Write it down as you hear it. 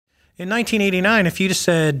In 1989, if you just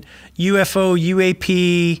said UFO,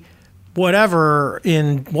 UAP, whatever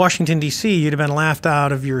in Washington, D.C., you'd have been laughed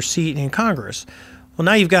out of your seat in Congress. Well,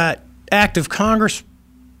 now you've got active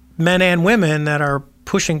congressmen and women that are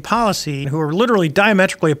pushing policy who are literally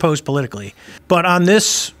diametrically opposed politically. But on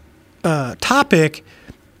this topic,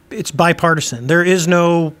 it's bipartisan. There is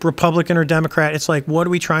no Republican or Democrat. It's like, what are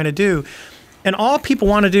we trying to do? And all people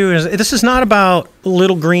want to do is, this is not about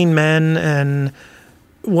little green men and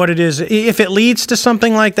what it is. If it leads to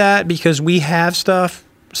something like that because we have stuff,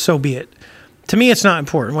 so be it. To me, it's not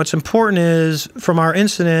important. What's important is, from our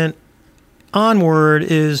incident onward,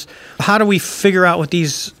 is how do we figure out what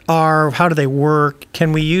these are? How do they work?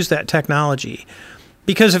 Can we use that technology?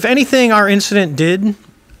 Because if anything our incident did,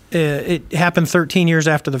 it happened 13 years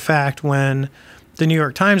after the fact when the New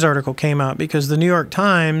York Times article came out, because the New York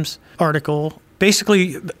Times article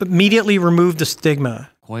basically immediately removed the stigma.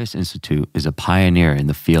 Koyos Institute is a pioneer in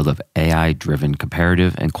the field of AI-driven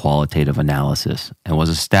comparative and qualitative analysis, and was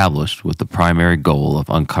established with the primary goal of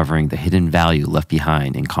uncovering the hidden value left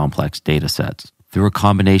behind in complex data sets. Through a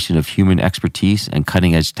combination of human expertise and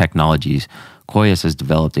cutting-edge technologies, Koyos has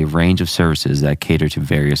developed a range of services that cater to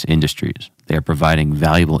various industries. They are providing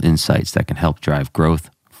valuable insights that can help drive growth,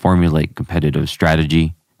 formulate competitive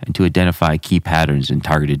strategy, and to identify key patterns in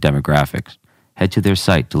targeted demographics. Head to their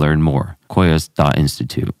site to learn more,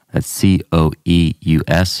 koyos.institute. That's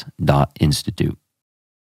COEUS.institute.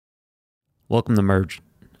 Welcome to Merge.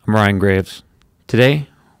 I'm Ryan Graves. Today,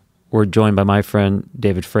 we're joined by my friend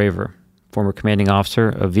David Fravor, former commanding officer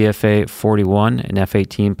of VFA 41 and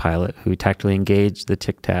F-18 pilot who tactically engaged the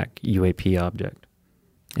Tic Tac UAP object.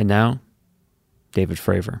 And now, David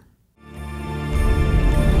Fravor.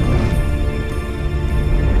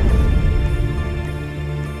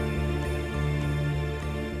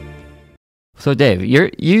 So Dave,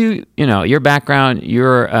 your background, you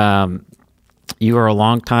were a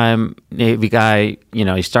longtime Navy guy.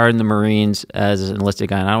 You started in the Marines as an enlisted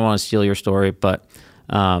guy, and I don't want to steal your story, but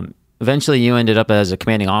eventually you ended up as a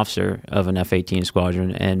commanding officer of an F-18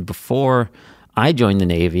 squadron. And before I joined the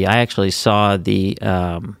Navy, I actually saw the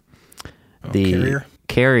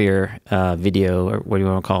carrier video, or what do you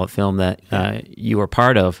want to call it, film that you were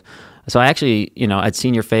part of. So I actually, I'd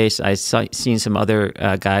seen your face. I seen some other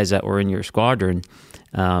guys that were in your squadron,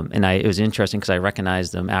 and it was interesting because I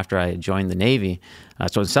recognized them after I had joined the Navy.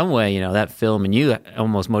 So in some way, that film and you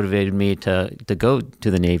almost motivated me to go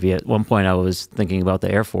to the Navy. At one point, I was thinking about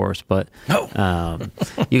the Air Force, but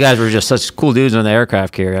you guys were just such cool dudes on the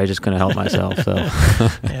aircraft carrier. I just couldn't help myself. So.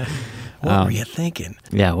 Yeah. What were you thinking?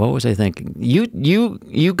 Yeah, what was I thinking? You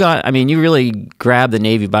really grabbed the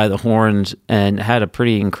Navy by the horns and had a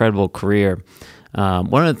pretty incredible career.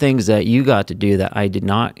 One of the things that you got to do that I did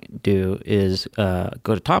not do is go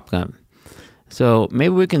to Top Gun. So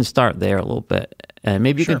maybe we can start there a little bit. And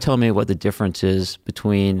maybe you can tell me what the difference is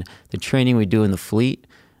between the training we do in the fleet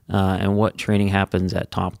and what training happens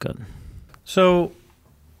at Top Gun. So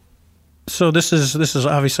this is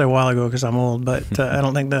obviously a while ago because I'm old, but I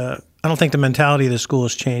don't think the mentality of the school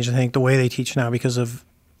has changed. I think the way they teach now because of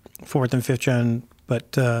 4th and 5th gen.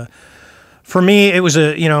 But for me, it was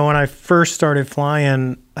when I first started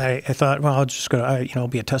flying, I thought, well, I'll just go,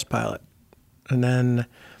 be a test pilot. And then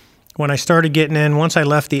when I started getting in, once I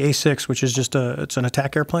left the A6, which is just it's an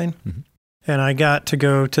attack airplane, and I got to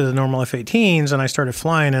go to the normal F-18s, and I started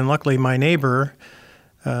flying. And luckily, my neighbor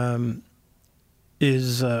had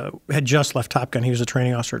just left Top Gun. He was a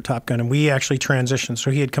training officer at Top Gun, and we actually transitioned.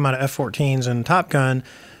 So he had come out of F-14s and Top Gun,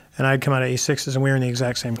 and I'd come out of A6s, and we were in the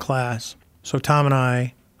exact same class. So Tom and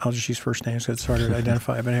I, I'll just use first names because it's harder to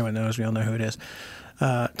identify, but anyone knows, we all know who it is.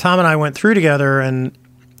 Tom and I went through together, and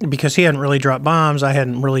because he hadn't really dropped bombs, I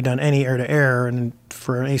hadn't really done any air-to-air, and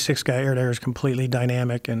for an A6 guy, air-to-air is completely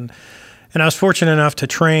dynamic. And I was fortunate enough to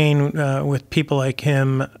train with people like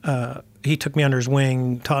him. He took me under his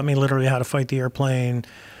wing, taught me literally how to fight the airplane.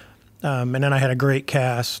 And then I had a great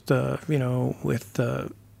cast, with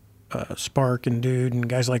Spark and Dude and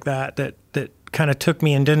guys like that kind of took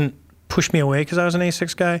me and didn't push me away because I was an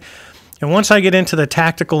A6 guy. And once I get into the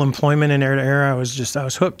tactical employment in air-to-air, I was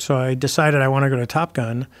hooked. So I decided I want to go to Top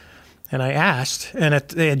Gun. And I asked, and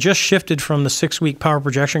they had just shifted from the 6-week power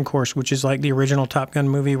projection course, which is like the original Top Gun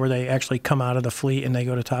movie where they actually come out of the fleet and they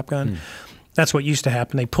go to Top Gun. That's what used to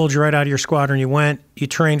happen. They pulled you right out of your squadron. You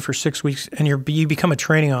trained for 6 weeks, and you become a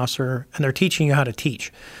training officer, and they're teaching you how to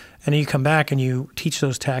teach. And then you come back and you teach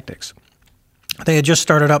those tactics. They had just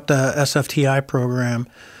started up the SFTI program,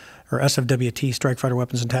 or SFWT, Strike Fighter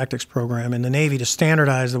Weapons and Tactics program, in the Navy to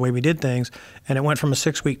standardize the way we did things, and it went from a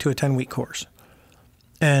 6-week to a 10-week course.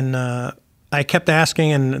 And I kept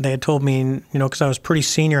asking, and they had told me, because I was pretty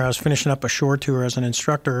senior, I was finishing up a shore tour as an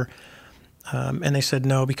instructor, and they said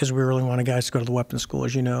no, because we really wanted guys to go to the weapons school,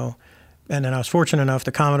 as you know. And then I was fortunate enough,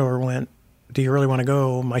 the Commodore went, do you really want to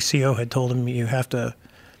go? My CO had told him, you have to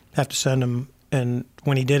send him. And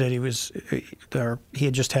when he did it, he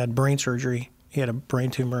had just had brain surgery. He had a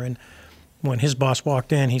brain tumor, and when his boss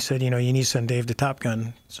walked in, he said, you need to send Dave to Top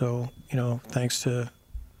Gun. So, thanks to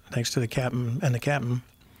the captain and the captain,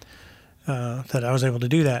 that I was able to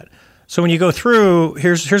do that. So when you go through,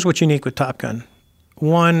 here's what's unique with Top Gun.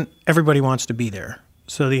 One, everybody wants to be there.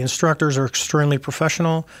 So the instructors are extremely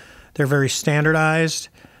professional. They're very standardized.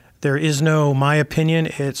 There is no my opinion.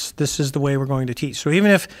 This is the way we're going to teach. So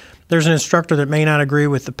even if there's an instructor that may not agree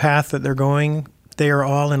with the path that they're going, they are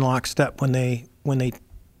all in lockstep when they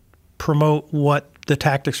promote what the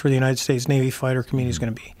tactics for the United States Navy fighter community is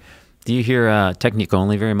going to be. Do you hear technique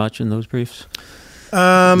only very much in those briefs?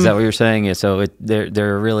 Is that what you're saying? Yeah, so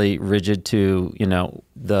they're really rigid to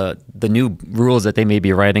the new rules that they may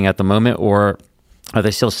be writing at the moment, or are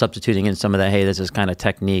they still substituting in some of that? Hey, this is kind of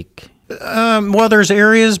technique. Well, there's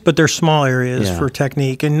areas, but there's small areas for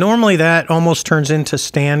technique, and normally that almost turns into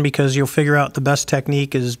stand, because you'll figure out the best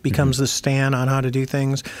technique becomes the stand on how to do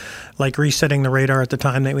things, like resetting the radar at the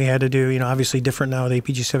time that we had to do. Obviously different now with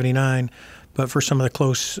APG-79, but for some of the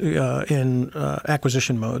close in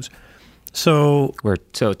acquisition modes. So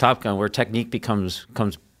Top Gun, where technique comes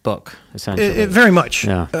book, essentially. Very much.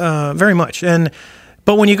 Yeah. Very much.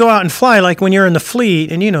 But when you go out and fly, like when you're in the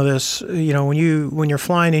fleet, and you know this, when you're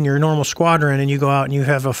flying in your normal squadron and you go out and you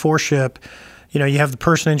have a four-ship, you have the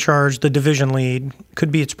person in charge, the division lead.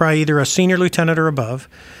 It's probably either a senior lieutenant or above.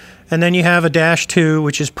 And then you have a -2,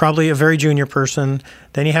 which is probably a very junior person.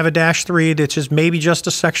 Then you have a -3 that's maybe just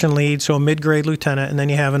a section lead, so a mid-grade lieutenant. And then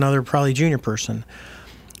you have another probably junior person.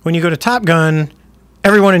 When you go to Top Gun,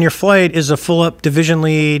 everyone in your flight is a full-up division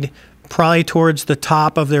lead, probably towards the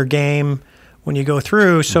top of their game when you go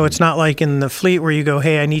through. So it's not like in the fleet where you go,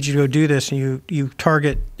 hey, I need you to go do this, and you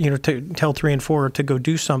target, to tell 3 and 4 to go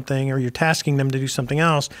do something, or you're tasking them to do something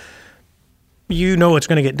else. It's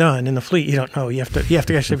going to get done. In the fleet, you don't know. You have to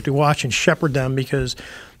actually have to watch and shepherd them, because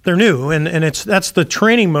they're new, and that's the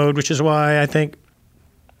training mode, which is why I think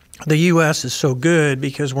the U.S. is so good,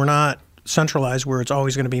 because we're not centralized where it's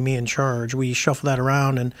always going to be me in charge. We shuffle that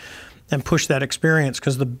around and push that experience,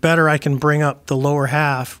 because the better I can bring up the lower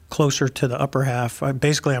half closer to the upper half, I'm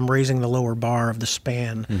raising the lower bar of the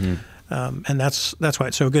span. And that's why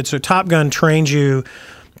it's so good. So Top Gun trains you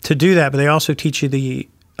to do that, but they also teach you the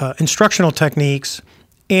instructional techniques,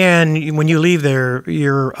 and when you leave there,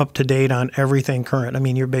 you're up to date on everything current.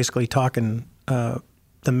 You're basically talking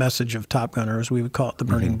the message of Top Gunner, as we would call it, the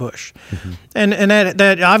burning bush. And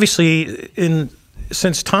that obviously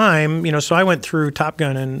since time, so I went through Top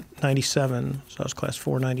Gun in 97, so I was class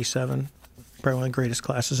 497, probably one of the greatest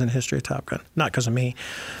classes in the history of Top Gun. Not because of me,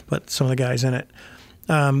 but some of the guys in it.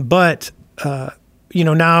 Now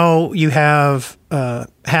you have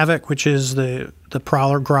Havoc, which is the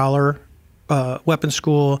Prowler Growler weapons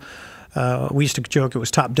school. We used to joke it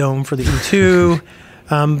was Top Dome for the E2.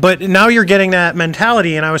 But now you're getting that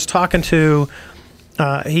mentality, and I was talking to,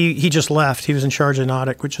 he just left. He was in charge of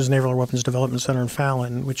NAWDC, which is Naval Air Weapons Development Center in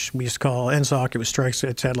Fallon, which we used to call NSOC. It was strikes.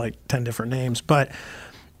 It's had like 10 different names. But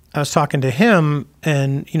I was talking to him,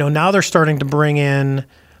 and now they're starting to bring in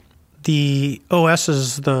the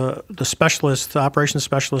OSs, the specialists, the operations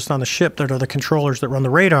specialists on the ship that are the controllers that run the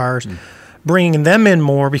radars, bringing them in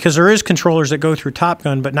more, because there is controllers that go through Top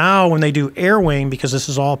Gun. But now when they do air wing, because this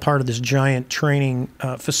is all part of this giant training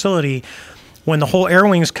facility, when the whole air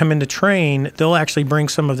wings come in to train, they'll actually bring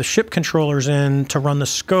some of the ship controllers in to run the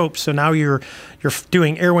scope. So now you're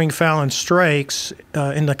doing air wing Fallon strikes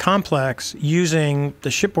in the complex using the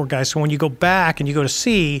shipboard guys. So when you go back and you go to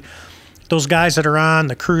sea, those guys that are on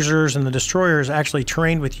the cruisers and the destroyers actually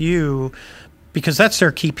trained with you, because that's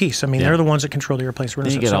their key piece. They're the ones that control the airplanes.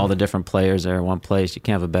 You get all the different players there in one place. You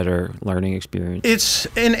can have a better learning experience. It's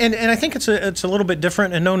and I think it's a little bit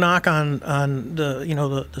different, and no knock on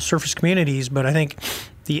the surface communities, but I think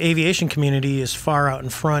the aviation community is far out in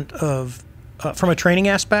front of from a training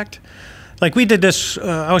aspect. Like we did this.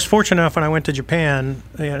 I was fortunate enough when I went to Japan.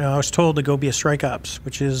 I was told to go be a strike ops,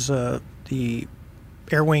 which is the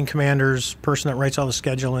air wing commander's person that writes all the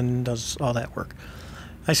schedule and does all that work.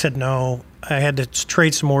 I said no. I had to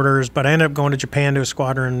trade some orders, but I ended up going to Japan to a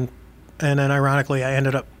squadron, and then ironically,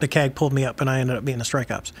 the CAG pulled me up, and I ended up being the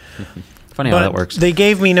strike ops. Funny how that works. They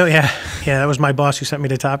gave me that was my boss who sent me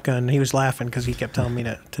to Top Gun. He was laughing because he kept telling me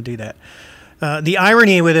to do that. The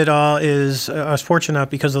irony with it all is I was fortunate enough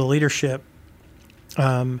because of the leadership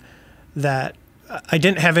that I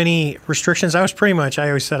didn't have any restrictions. I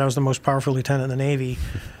always said I was the most powerful lieutenant in the Navy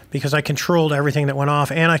because I controlled everything that went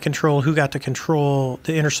off, and I controlled who got to control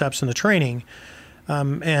the intercepts and the training.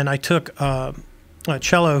 And I took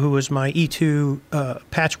Cello, who was my E2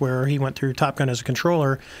 patch wearer. He went through Top Gun as a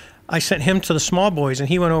controller. I sent him to the small boys, and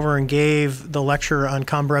he went over and gave the lecture on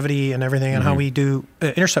comm brevity and everything and how we do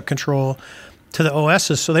intercept control to the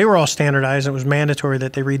OSs. So they were all standardized. It was mandatory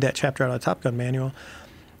that they read that chapter out of the Top Gun manual.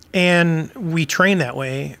 And we trained that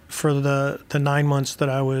way for the 9 months that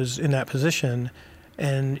I was in that position.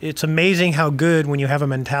 And it's amazing how good when you have a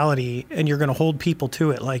mentality and you're going to hold people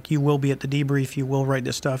to it. Like, you will be at the debrief, you will write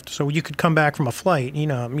this stuff. So you could come back from a flight, you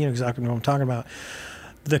know exactly what I'm talking about.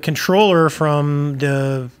 The controller from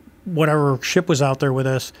the whatever ship was out there with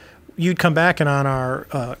us, you'd come back and on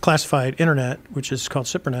our classified internet, which is called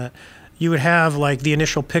SIPRNet, you would have like the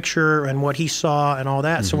initial picture and what he saw and all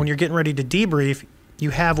that. So when you're getting ready to debrief,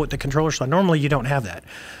 you have what the controller saw. Normally you don't have that.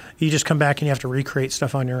 You just come back and you have to recreate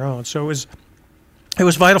stuff on your own. So it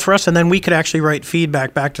was vital for us, and then we could actually write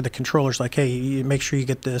feedback back to the controllers like, hey, you make sure you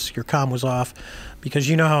get this, your comm was off, because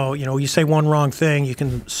you know how, you say one wrong thing, you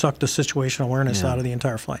can suck the situational awareness out of the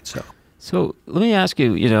entire flight. So let me ask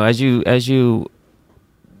you, as you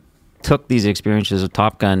took these experiences of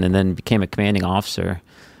Top Gun and then became a commanding officer,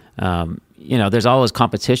 there's always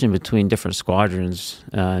competition between different squadrons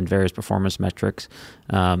and various performance metrics.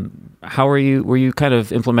 How were you kind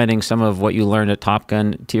of implementing some of what you learned at Top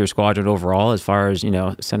Gun to your squadron overall, as far as,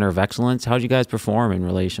 center of excellence? How did you guys perform in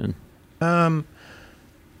relation? Maybe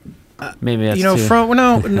that's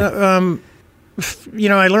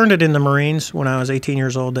I learned it in the Marines when I was 18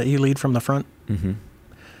 years old that you lead from the front. Mm-hmm.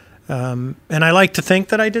 And I like to think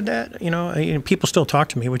that I did that. People still talk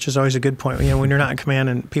to me, which is always a good point. When you're not in command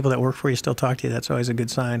and people that work for you still talk to you, that's always a good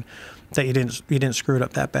sign that you didn't screw it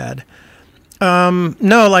up that bad.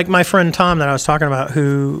 No, like my friend Tom that I was talking about,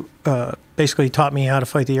 who basically taught me how to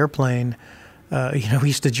fight the airplane. He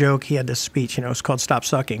used to joke. He had this speech. It's called "Stop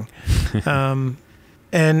Sucking," and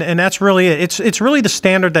that's really it. It's really the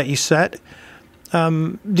standard that you set.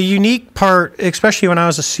 The unique part, especially when I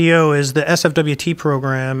was a CO, is the SFWT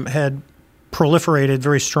program had proliferated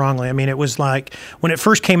very strongly. I mean, it was like when it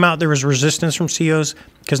first came out, there was resistance from COs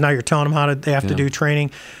because now you're telling them they have to do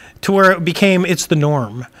training, to where it's the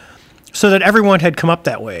norm. So that everyone had come up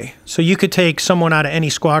that way. So you could take someone out of any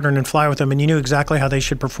squadron and fly with them, and you knew exactly how they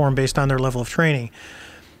should perform based on their level of training.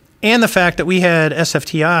 And the fact that we had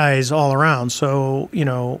SFTIs all around. So,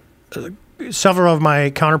 several of my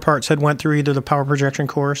counterparts had went through either the power projection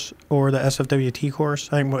course or the SFWT course.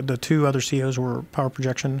 I think the two other COs were power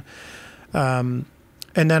projection. And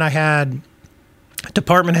then I had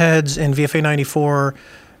department heads in VFA 94.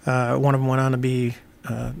 One of them went on to be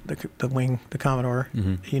the Commodore.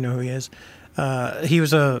 Mm-hmm. You know who he is. He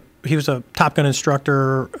was a Top Gun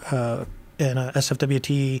instructor in a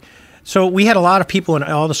SFWT. So we had a lot of people in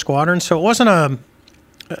all the squadrons. So it wasn't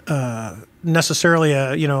necessarily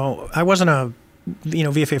I wasn't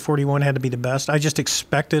VFA 41 had to be the best. I just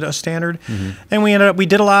expected a standard. Mm-hmm. And we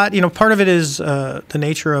did a lot. Part of it is the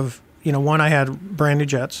nature of, one, I had brand new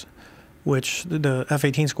jets, which the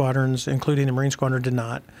F-18 squadrons, including the Marine Squadron, did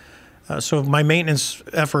not. So my maintenance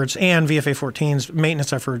efforts and VFA 14's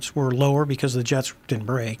maintenance efforts were lower because the jets didn't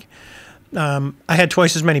break. I had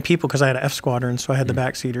twice as many people because I had an F squadron, so I had the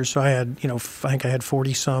backseaters. So I had, I think I had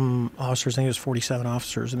 40-some officers. I think it was 47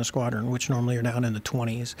 officers in the squadron, which normally are down in the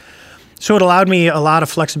 20s. So it allowed me a lot of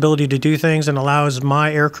flexibility to do things and allows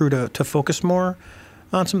my aircrew to focus more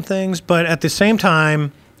on some things. But at the same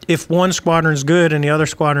time, if one squadron's good and the other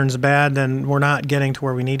squadron's bad, then we're not getting to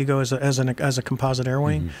where we need to go as a composite air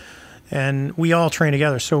wing. Mm-hmm. And we all train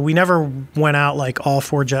together. So we never went out like all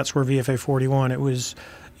 4 jets were VFA 41. It was,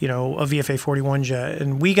 a VFA 41 jet.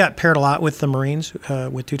 And we got paired a lot with the Marines,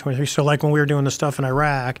 with 223. So like when we were doing the stuff in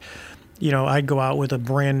Iraq, I'd go out with a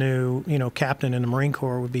brand new, captain in the Marine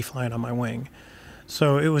Corps would be flying on my wing.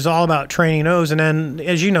 So it was all about training those. And then,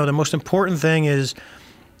 as you know, the most important thing is,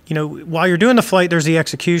 while you're doing the flight, there's the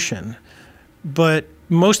execution. But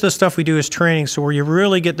most of the stuff we do is training. So where you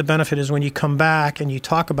really get the benefit is when you come back and you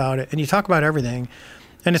talk about it and you talk about everything.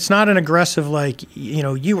 And it's not an aggressive, like,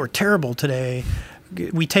 you were terrible today.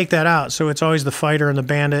 We take that out. So it's always the fighter and the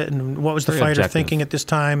bandit and what was the fighter objective. Thinking at this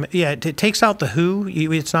time. Yeah, it takes out the who.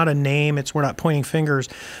 It's not a name. We're not pointing fingers.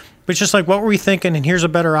 But it's just like, what were we thinking? And here's a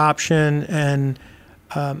better option. And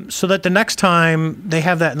so that the next time they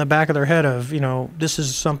have that in the back of their head of,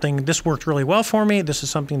 this worked really well for me. This is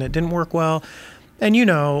something that didn't work well. And,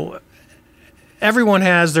 everyone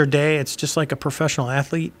has their day. It's just like a professional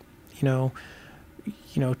athlete,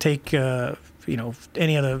 take,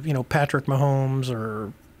 any of the, Patrick Mahomes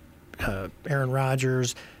or Aaron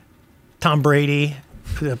Rodgers, Tom Brady,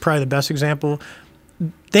 probably the best example.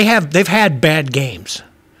 They've had bad games.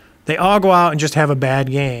 They all go out and just have a bad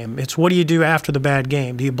game. It's what do you do after the bad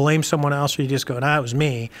game? Do you blame someone else, or you just go, "Nah, it was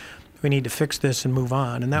me. We need to fix this and move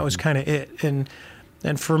on." And that was kind of it. And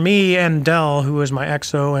for me and Dell, who was my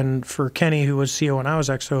XO, and for Kenny, who was CO when I was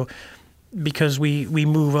XO, because we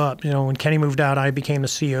move up. When Kenny moved out, I became the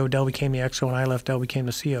CO. Dell became the XO. When I left, Dell became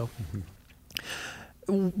the CO.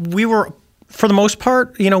 We were, for the most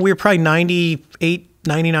part, we were probably 98,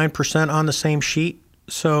 99% on the same sheet.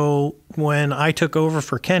 So when I took over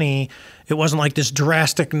for Kenny, it wasn't like this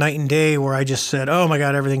drastic night and day where I just said, "Oh my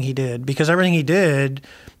God, everything he did," because everything he did,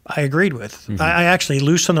 I agreed with. I actually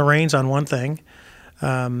loosened the reins on one thing,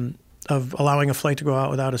 of allowing a flight to go out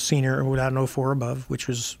without a senior or without an 04 above, which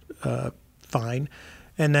was fine.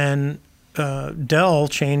 And then Dell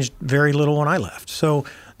changed very little when I left. So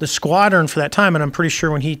the squadron for that time, and I'm pretty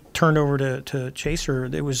sure when he turned over to Chaser,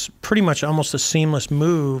 it was pretty much almost a seamless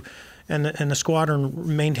move. And the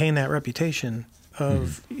squadron maintained that reputation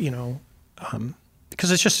of,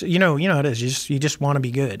 because it's just, how it is. You just want to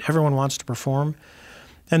be good. Everyone wants to perform.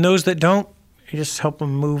 And those that don't, you just help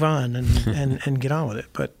them move on and get on with it.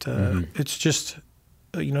 But it's just,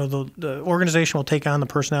 the organization will take on the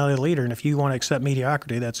personality of the leader. And if you want to accept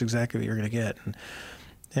mediocrity, that's exactly what you're going to get.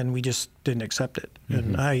 And we just didn't accept it.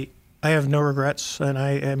 And I have no regrets. And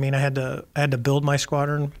I mean, I had to build my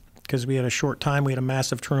squadron, because we had a short time. We had a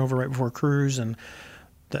massive turnover right before cruise, and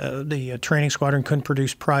the training squadron couldn't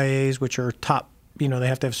produce Pri-As, which are top. They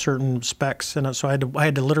have to have certain specs, and so I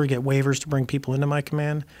had to literally get waivers to bring people into my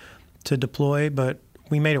command to deploy. But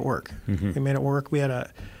we made it work. We made it work. We had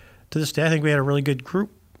to this day, I think we had a really good group.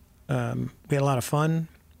 We had a lot of fun.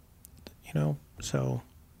 So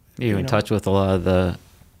you in touch with a lot of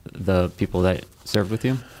the people that served with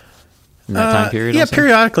you in that time period? Yeah, also?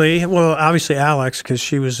 Periodically. Well, obviously Alex, because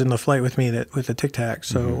she was in the flight with me with the Tic Tac.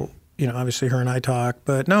 So, obviously her and I talk.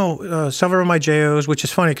 But no, several of my JOs, which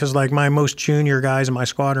is funny because like my most junior guys in my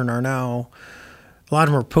squadron are now, a lot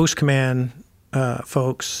of them are post-command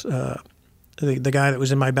folks. The guy that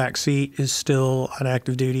was in my back seat is still on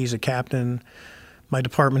active duty. He's a captain. My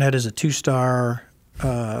department head is a 2-star.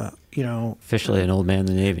 Officially an old man in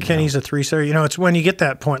the Navy. Kenny's a 3-star. It's when you get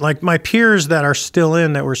that point. Like my peers that are still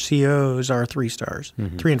in that were COs are 3 stars,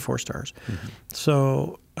 3 and 4 stars.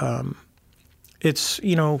 So it's,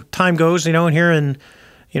 time goes, and here in,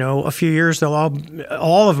 a few years, they'll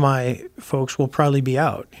all of my folks will probably be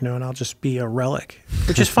out, and I'll just be a relic,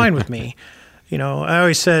 which is fine with me. I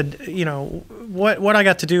always said, what I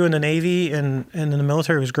got to do in the Navy and in the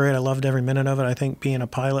military was great. I loved every minute of it. I think being a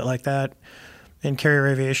pilot like that in carrier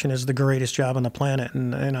aviation is the greatest job on the planet,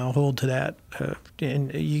 and I'll hold to that.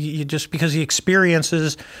 And you just because the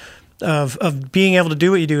experiences of being able to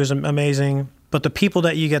do what you do is amazing, but the people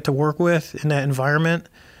that you get to work with in that environment,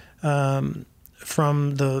 from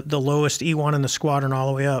the lowest E1 in the squadron all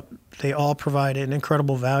the way up, they all provide an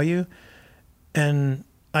incredible value, and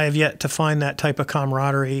I have yet to find that type of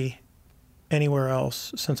camaraderie anywhere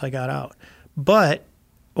else since I got out. But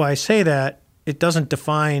when I say that, it doesn't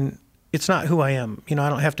define. It's not who I am. I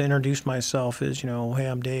don't have to introduce myself as, hey,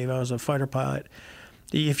 I'm Dave. I was a fighter pilot.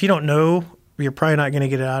 If you don't know, you're probably not going to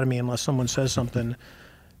get it out of me unless someone says something.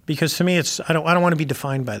 Because to me, I don't want to be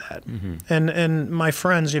defined by that. And my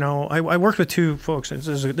friends, I worked with 2 folks. This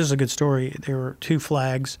is a good story. They were 2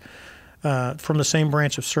 flags from the same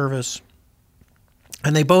branch of service,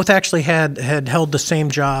 and they both actually had held the same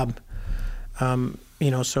job.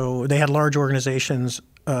 So they had large organizations.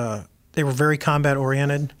 They were very combat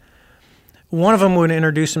oriented. One of them would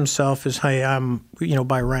introduce himself as, "Hey, I'm,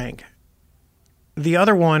 by rank." The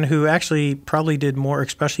other one, who actually probably did more,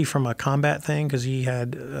 especially from a combat thing, because he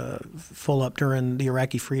had full up during the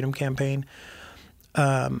Iraqi Freedom Campaign,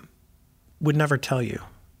 would never tell you.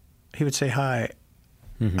 He would say, "Hi,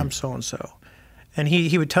 I'm so-and-so." And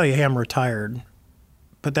he would tell you, "Hey, I'm retired."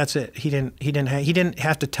 But that's it. He didn't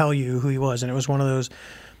have to tell you who he was. And it was one of those,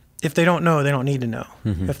 if they don't know, they don't need to know.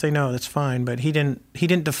 If they know, that's fine. But he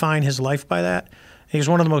didn't define his life by that. He was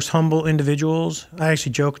one of the most humble individuals. I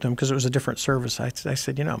actually joked with him because it was a different service. I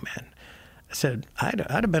said, man, I said, I'd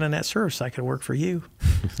have been in that service. I could work for you.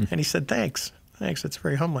 And he said, thanks. That's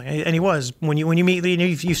very humbling. And he was. When you meet,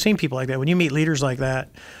 you've seen people like that. When you meet leaders like that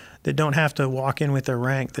don't have to walk in with their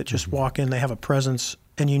rank, that just walk in, they have a presence,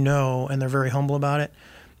 and and they're very humble about it.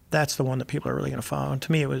 That's the one that people are really going to follow. And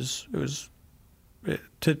to me, it was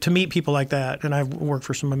to meet people like that. And I've worked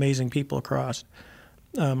for some amazing people across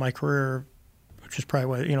my career, which is probably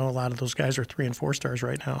why, a lot of those guys are 3 and 4 stars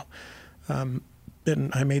right now.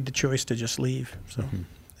 Then I made the choice to just leave. So,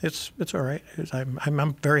 it's all right.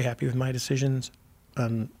 I'm very happy with my decisions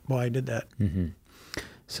on why I did that. Mm-hmm.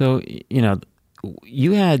 So,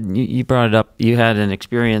 you brought it up. You had an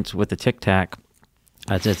experience with the Tic Tac,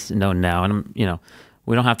 as it's known now, and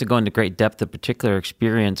we don't have to go into great depth of particular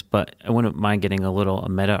experience, but I wouldn't mind getting a little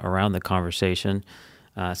meta around the conversation.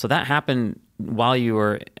 So that happened while you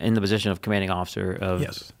were in the position of commanding officer of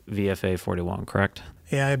VFA 41, correct?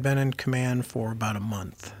 Yeah, I had been in command for about a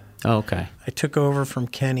month. Oh, okay. I took over from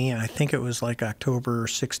Kenny, and I think it was like October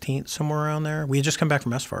 16th, somewhere around there. We had just come back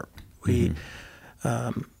from SFARP. And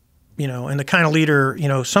the kind of leader,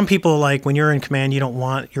 some people, like when you're in command, you don't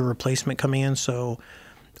want your replacement coming in. So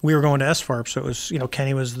we were going to SFARP. So it was,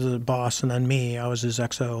 Kenny was the boss, and then me, I was his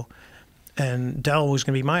XO. And Dell was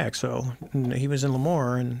going to be my XO. And he was in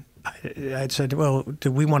Lemoore, and I'd said, well,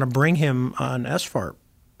 do we want to bring him on SFARP?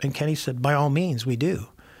 And Kenny said, by all means, we do,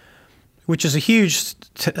 which is a huge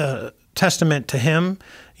testament to him.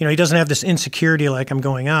 He doesn't have this insecurity like I'm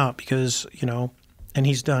going out because, and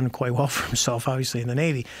he's done quite well for himself, obviously, in the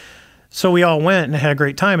Navy. So we all went and had a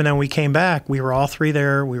great time. And then we came back. We were all three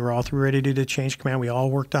there. We were all three ready to do the change command. We all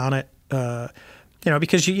worked on it,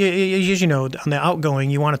 because, as you know, on the outgoing,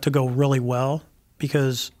 you want it to go really well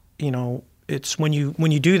because, it's when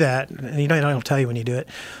you do that, and I don't tell you when you do it,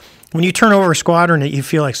 when you turn over a squadron, you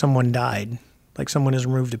feel like someone died, like someone has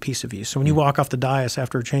removed a piece of you. So when you walk off the dais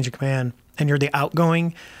after a change of command and you're the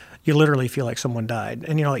outgoing, you literally feel like someone died.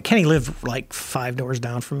 And, like Kenny lived like 5 doors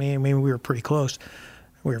down from me. I mean, we were pretty close.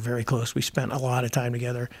 We were very close. We spent a lot of time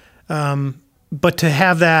together. But to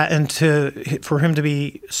have that and for him to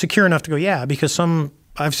be secure enough to go, because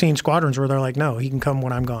I've seen squadrons where they're like, no, he can come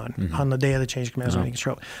when I'm gone on the day of the change of command, when he can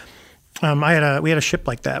show up. We had a ship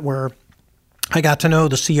like that where I got to know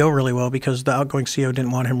the CO really well because the outgoing CO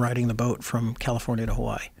didn't want him riding the boat from California to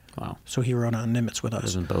Hawaii. Wow. So he rode on Nimitz with us.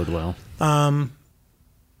 Doesn't bode well.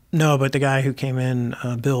 No, but the guy who came in,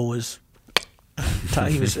 Bill, was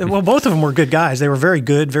well, both of them were good guys. They were very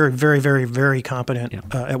good, very, very, very, very competent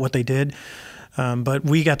at what they did. But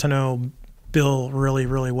we got to know Bill really,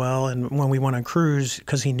 really well. And when we went on cruise,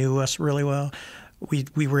 because he knew us really well,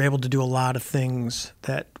 we were able to do a lot of things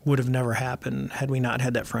that would have never happened had we not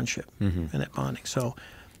had that friendship and that bonding. So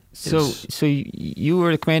you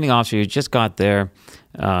were the commanding officer. You just got there.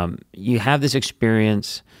 You have this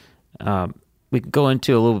experience. We can go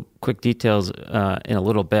into a little quick details in a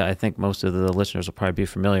little bit. I think most of the listeners will probably be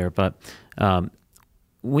familiar. But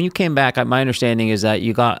when you came back, my understanding is that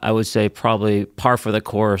you got, I would say, probably par for the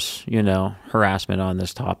course, harassment on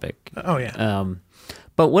this topic. Oh, yeah.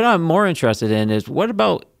 But what I'm more interested in is what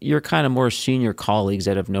about your kind of more senior colleagues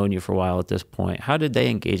that have known you for a while at this point? How did they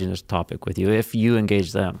engage in this topic with you, if you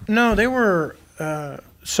engaged them? No, they were.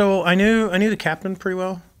 So I knew the captain pretty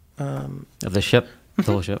well. Of the ship, the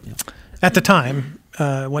whole ship. Yeah. At the time,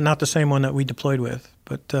 not the same one that we deployed with,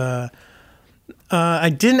 but I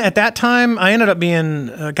didn't at that time. I ended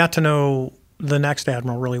up got to know the next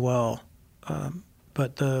admiral really well,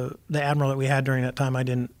 but the admiral that we had during that time, I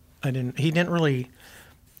didn't.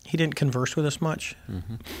 He didn't converse with us much,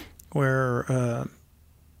 where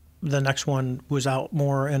the next one was out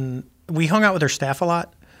more, and we hung out with their staff a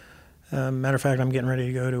lot. Matter of fact, I'm getting ready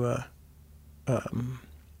to go to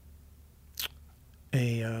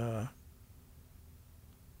a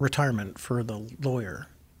retirement for the lawyer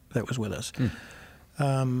that was with us.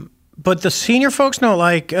 But the senior folks, no,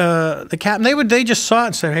 like the captain, they just saw it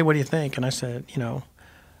and said, hey, what do you think? And I said,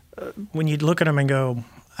 when you look at them and go,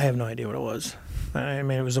 I have no idea what it was. I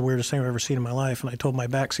mean, it was the weirdest thing I've ever seen in my life, and I told my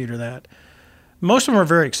backseater that. Most of them are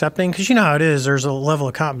very accepting because you know how it is. There's a level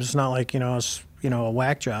of competence. It's not like, it's, a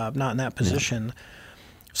whack job, not in that position. Yeah.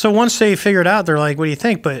 So once they figure it out, they're like, what do you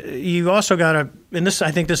think? But you also got to, and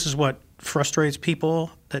I think this is what frustrates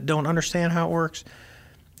people that don't understand how it works,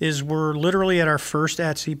 is we're literally at our first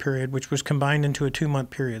at-sea period, which was combined into a 2-month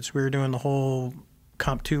period. So we were doing the whole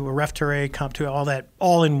Comp 2, a Ref Terrain, Comp 2, all that,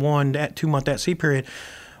 all in one 2-month at-sea period,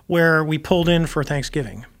 where we pulled in for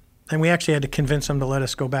Thanksgiving. And we actually had to convince them to let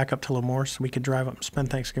us go back up to Lemoore so we could drive up and spend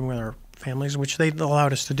Thanksgiving with our families, which they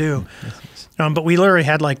allowed us to do. But we literally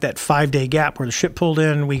had like that 5-day gap where the ship pulled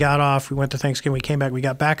in, we got off, we went to Thanksgiving, we came back, we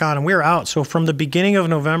got back on, and we were out. So from the beginning of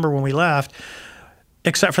November when we left,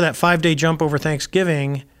 except for that 5-day jump over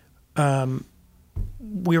Thanksgiving,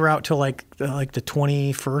 we were out till like the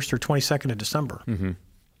 21st or 22nd of December. Mm-hmm.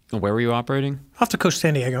 Where were you operating? Off the coast of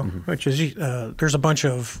San Diego, which is, there's a bunch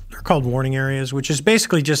of, they're called warning areas, which is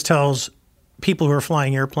basically just tells people who are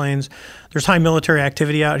flying airplanes. There's high military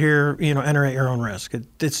activity out here, enter at your own risk.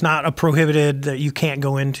 It's not a prohibited that you can't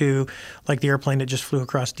go into, like the airplane that just flew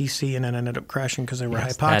across D.C. and then ended up crashing because they were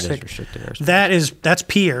hypoxic. That is restricted airspace. That's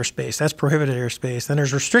P airspace. That's prohibited airspace. Then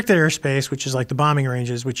there's restricted airspace, which is like the bombing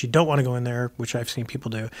ranges, which you don't want to go in there, which I've seen people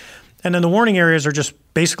do. And then the warning areas are just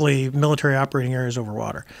basically military operating areas over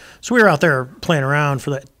water. So we were out there playing around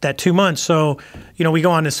for that 2 months. So, we go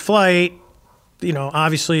on this flight.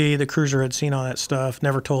 Obviously the cruiser had seen all that stuff,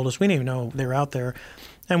 never told us. We didn't even know they were out there.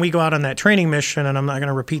 And we go out on that training mission, and I'm not going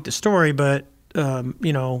to repeat the story, but,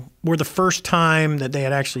 we're the first time that they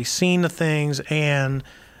had actually seen the things, and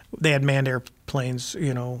they had manned airplanes,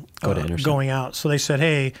 going out. So they said,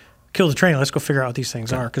 hey, kill the training. Let's go figure out what these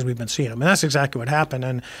things are, because we've been seeing them. And that's exactly what happened.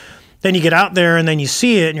 And then you get out there, and then you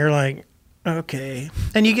see it, and you're like, okay.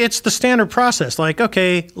 And it's the standard process, like,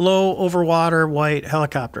 okay, low, over water, white,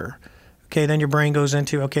 helicopter. Okay, then your brain goes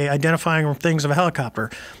into, identifying things of a helicopter.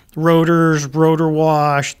 Rotors, rotor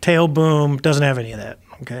wash, tail boom, doesn't have any of that,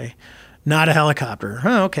 okay? Not a helicopter.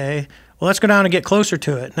 Oh, okay. Well, let's go down and get closer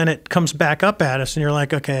to it. And then it comes back up at us, and you're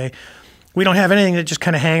like, okay, we don't have anything that just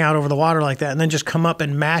kind of hang out over the water like that and then just come up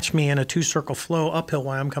and match me in a 2-circle flow uphill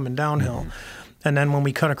while I'm coming downhill. And then when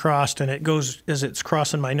we cut across and it goes, as it's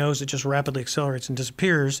crossing my nose, it just rapidly accelerates and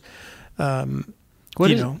disappears.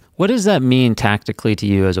 What does that mean tactically to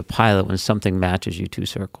you as a pilot when something matches you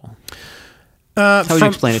 2-circle? How would you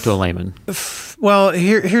explain it to a layman? Well,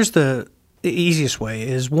 here's the easiest way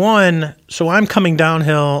is, one, so I'm coming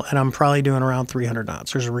downhill and I'm probably doing around 300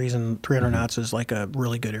 knots. There's a reason 300 knots is like a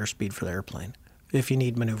really good airspeed for the airplane if you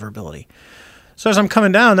need maneuverability. So as I'm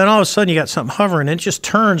coming down, then all of a sudden you got something hovering, and it just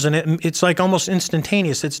turns, and it's like almost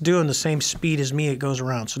instantaneous. It's doing the same speed as me. It goes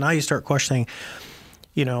around. So now you start questioning,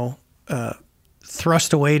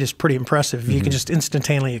 thrust to weight is pretty impressive. You can just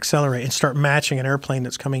instantaneously accelerate and start matching an airplane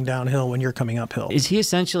that's coming downhill when you're coming uphill. Is he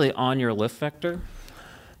essentially on your lift vector?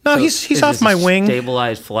 No, so he's off my wing.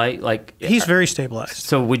 Stabilized flight, like he's very stabilized.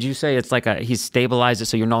 So would you say it's like he's stabilized it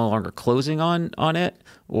so you're no longer closing on it,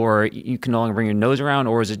 or you can no longer bring your nose around,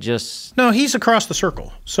 or is it just? No, he's across the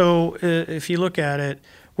circle. So if you look at it,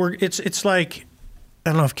 it's like, I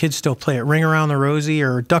don't know if kids still play it, Ring Around the Rosie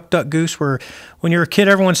or Duck, Duck, Goose, where when you're a kid,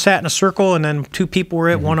 everyone sat in a circle, and then 2 people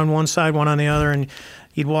were one on one side, one on the other, and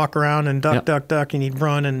you'd walk around and duck, duck, duck, and you'd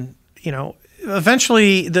run, and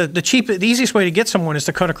eventually the easiest way to get someone is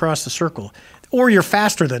to cut across the circle, or you're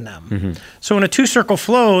faster than them. So in a 2-circle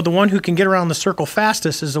flow, the one who can get around the circle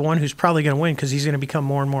fastest is the one who's probably going to win, because he's going to become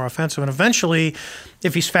more and more offensive. And eventually,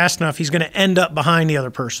 if he's fast enough, he's going to end up behind the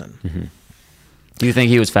other person. Do you think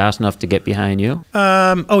he was fast enough to get behind you?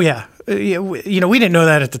 Oh, yeah. We didn't know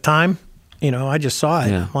that at the time. I just saw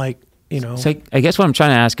it. Yeah. So I guess what I'm trying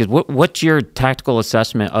to ask is, what's your tactical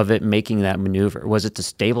assessment of it making that maneuver? Was it to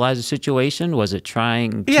stabilize the situation? Was it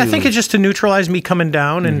trying to... Yeah, I think it's just to neutralize me coming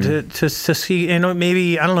down and to see,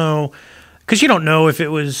 maybe, I don't know, because you don't know if it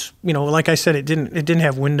was, like I said, it didn't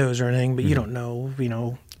have windows or anything, but you don't know,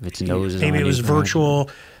 if its nose is maybe it was virtual.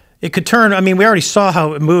 It could turn. I mean, we already saw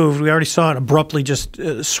how it moved. We already saw it abruptly just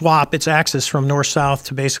swap its axis from north-south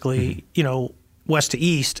to basically, west to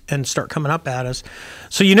east and start coming up at us.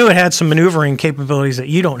 So you knew it had some maneuvering capabilities that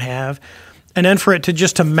you don't have. And then for it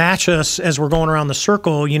to match us as we're going around the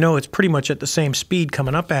circle, it's pretty much at the same speed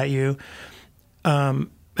coming up at you. And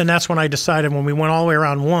that's when I decided, when we went all the way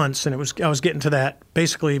around once, and I was getting to that,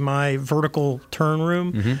 basically my vertical turn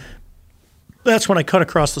room. That's when I cut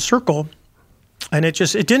across the circle. And it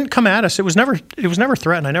didn't come at us. It was never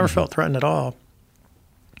threatened. I never felt threatened at all.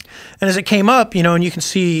 And as it came up, and you can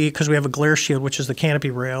see, because we have a glare shield, which is the canopy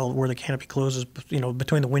rail where the canopy closes,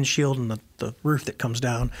 between the windshield and the roof that comes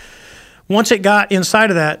down. Once it got inside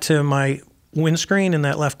of that to my windscreen in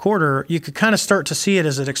that left quarter, you could kind of start to see it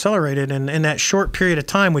as it accelerated. And in that short period of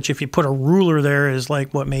time, which if you put a ruler there is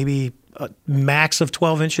like maybe a max of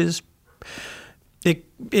 12 inches,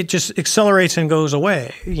 it just accelerates and goes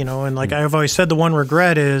away, and like I've always said, the one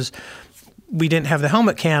regret is we didn't have the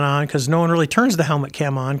helmet cam on, because no one really turns the helmet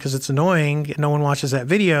cam on because it's annoying. No one watches that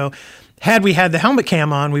video. Had we had the helmet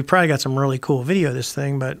cam on, we probably got some really cool video of this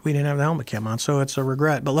thing, but we didn't have the helmet cam on, so it's a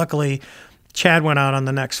regret. But luckily, Chad went out on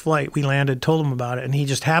the next flight. We landed, told him about it, and he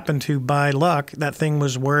just happened to, by luck, that thing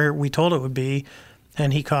was where we told it would be,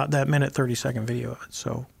 and he caught that minute 30-second video of it.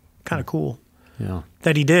 So kind of cool. Yeah.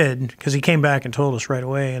 That he did, because he came back and told us right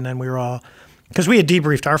away, and then we were all, because we had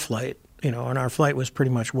debriefed our flight, and our flight was pretty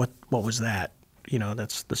much what was that,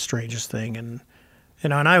 that's the strangest thing, and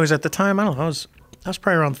and I was at the time, I don't know, I was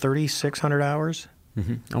probably around 3,600 hours.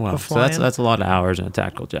 Oh wow, so that's a lot of hours in a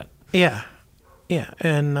tactical jet. Yeah,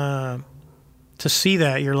 and to see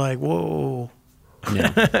that, you're like, whoa,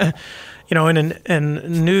 yeah.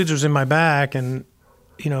 and Nudes was in my back, and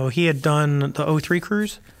he had done the 03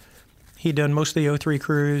 cruise. He'd done most of the 03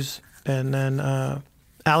 cruise, and then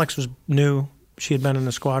Alex was new. She had been in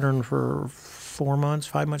the squadron for 5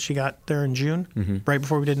 months. She got there in June, right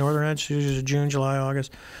before we did Northern Edge. She was June, July,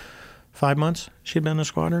 August. 5 months she had been in the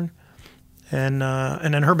squadron, and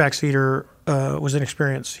then her backseater was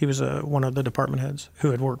inexperienced. He was one of the department heads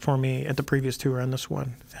who had worked for me at the previous tour and this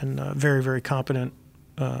one, and very, very competent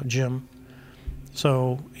Jim.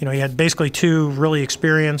 So he had basically 2 really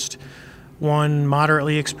experienced, 1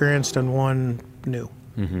 moderately experienced, and 1 new.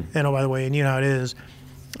 And by the way, and you know how it is.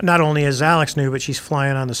 Not only is Alex new, but she's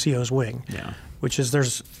flying on the CO's wing, which is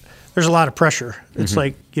there's a lot of pressure. It's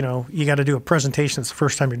like, you got to do a presentation. It's the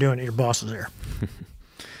first time you're doing it. Your boss is there.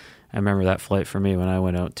 I remember that flight for me when I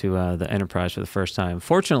went out to the Enterprise for the first time.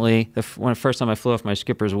 Fortunately, the first time I flew off my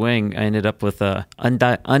skipper's wing, I ended up with a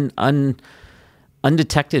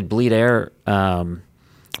undetected bleed air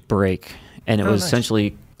break, and it was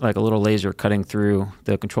essentially like a little laser cutting through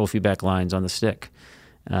the control feedback lines on the stick.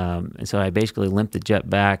 And so I basically limped the jet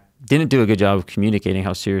back. Didn't do a good job of communicating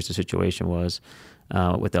how serious the situation was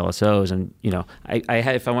with LSOs. And I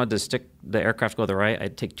had, if I wanted to stick the aircraft go to the right,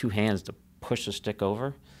 I'd take 2 hands to push the stick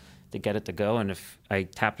over to get it to go. And if I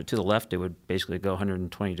tapped it to the left, it would basically go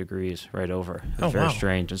 120 degrees right over. It was very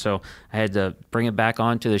strange. And so I had to bring it back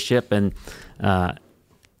onto the ship. And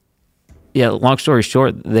long story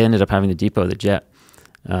short, they ended up having to depot the jet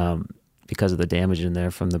because of the damage in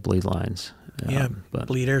there from the bleed lines. But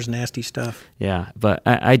bleed air is nasty stuff. Yeah, but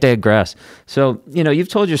I digress. So, you've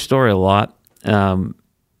told your story a lot,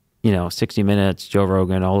 60 Minutes, Joe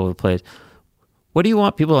Rogan, all over the place. What do you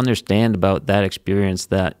want people to understand about that experience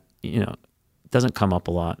that, doesn't come up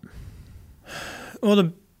a lot?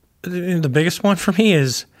 Well, the biggest one for me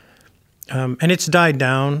is, and it's died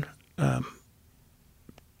down,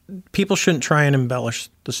 people shouldn't try and embellish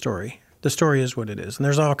the story. The story is what it is. And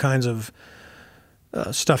there's all kinds of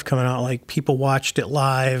stuff coming out, like people watched it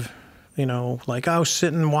live, like I was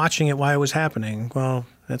sitting watching it while it was happening. Well,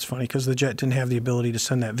 that's funny because the jet didn't have the ability to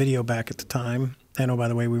send that video back at the time. And by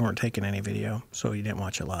the way, we weren't taking any video, so you didn't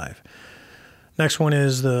watch it live. Next one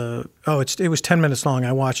is it was 10 minutes long.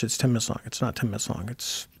 I watched it. It's 10 minutes long. It's not 10 minutes long.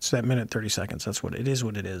 It's that minute, 30 seconds. That's what it is.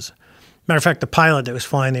 Matter of fact, the pilot that was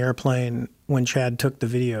flying the airplane when Chad took the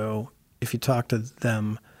video, if you talk to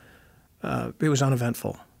them, it was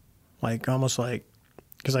uneventful. Almost like,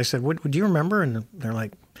 because I said, "What do you remember?" And they're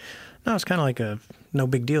like, "No, it's kind of like no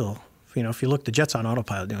big deal." If you look, the jet's on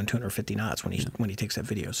autopilot doing 250 knots when he takes that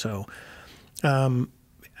video. So,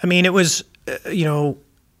 it was,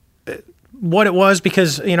 what it was,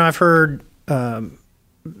 because I've heard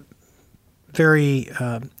very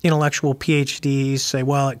intellectual PhDs say,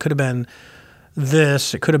 "Well, it could have been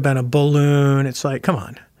this. It could have been a balloon." It's like, come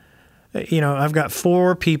on. I've got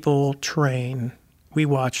 4 people train. We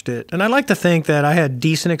watched it. And I like to think that I had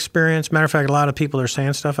decent experience. Matter of fact, a lot of people are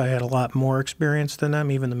saying stuff. I had a lot more experience than them,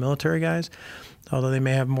 even the military guys. Although they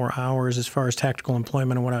may have more hours as far as tactical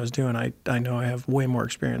employment and what I was doing, I know I have way more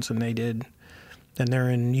experience than they did. And they're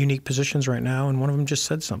in unique positions right now, and one of them just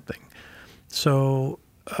said something. So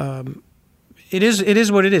it is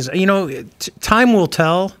what it is. Time will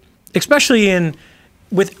tell, especially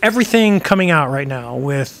with everything coming out right now,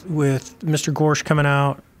 with Mr. Gorsh coming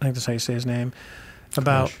out. I think that's how you say his name.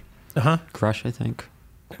 About Grush, I think.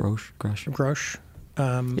 Grosh.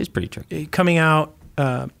 He's pretty tricky. Coming out,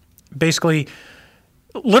 basically,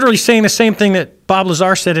 literally saying the same thing that Bob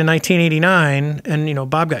Lazar said in 1989, and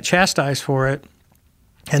Bob got chastised for it.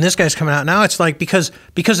 And this guy's coming out now. It's like because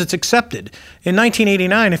it's accepted. In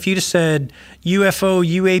 1989, if you just said UFO,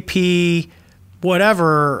 UAP,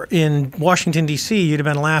 whatever in Washington D.C., you'd have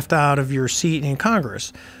been laughed out of your seat in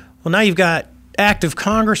Congress. Well, now you've got active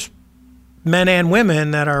congressmen and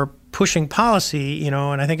women that are pushing policy, and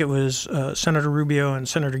I think it was Senator Rubio and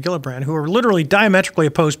Senator Gillibrand, who are literally diametrically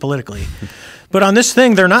opposed politically. But on this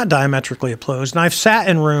thing, they're not diametrically opposed. And I've sat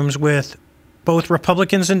in rooms with both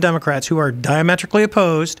Republicans and Democrats who are diametrically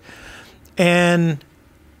opposed. And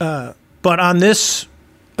but on this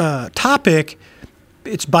topic,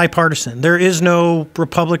 it's bipartisan. There is no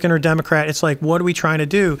Republican or Democrat. It's like, what are we trying to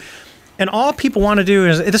do? And all people want to do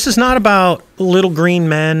is, this is not about little green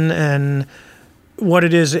men and what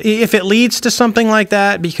it is. If it leads to something like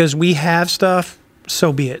that because we have stuff,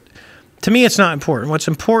 so be it. To me, it's not important. What's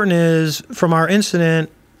important is, from our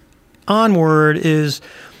incident onward, is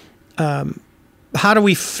how do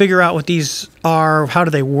we figure out what these are? How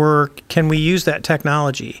do they work? Can we use that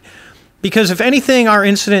technology? Because if anything our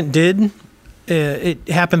incident did, it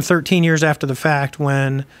happened 13 years after the fact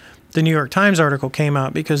when the New York Times article came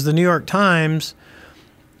out, because the New York Times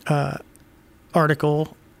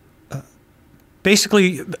article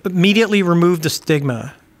basically immediately removed the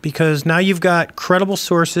stigma, because now you've got credible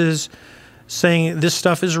sources saying this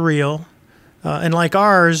stuff is real. And like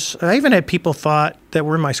ours, I even had people that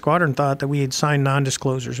were in my squadron thought that we had signed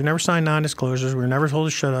non-disclosures. We never signed non-disclosures. We were never told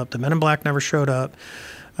to shut up. The Men in Black never showed up.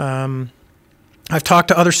 I've talked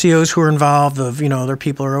to other COs who are involved their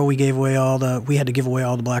people are, we had to give away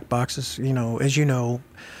all the black boxes. As you know,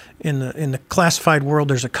 in the classified world,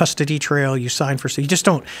 there's a custody trail. You sign for, so you just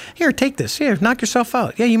don't, here, take this. Here, knock yourself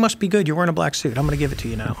out. Yeah, you must be good. You're wearing a black suit. I'm going to give it to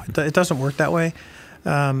you now. It doesn't work that way.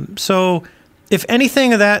 So if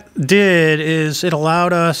anything of that did is it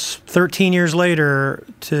allowed us 13 years later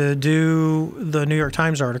to do the New York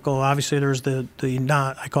Times article. Obviously, there's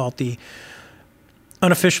I call it the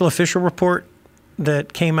unofficial official report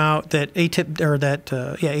that came out that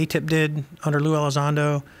ATIP did under Lou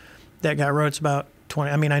Elizondo. That guy wrote, it's about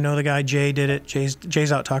 20. I mean, I know the guy, Jay, did it.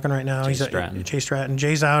 Jay's out talking right now. Jay Stratton.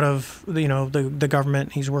 Jay's out of the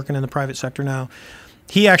government. He's working in the private sector now.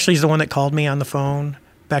 He actually is the one that called me on the phone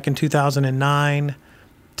back in 2009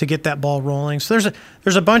 to get that ball rolling. So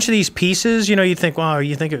there's a bunch of these pieces. You think, wow,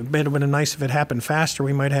 you think it would have been nice if it happened faster.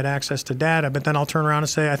 We might have had access to data. But then I'll turn around and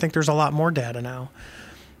say, I think there's a lot more data now.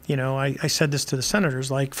 I said this to the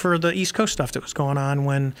senators, like for the East Coast stuff that was going on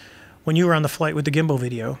when you were on the flight with the gimbal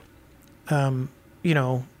video.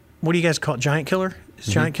 What do you guys call it? Giant Killer?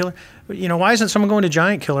 Giant Killer? Why isn't someone going to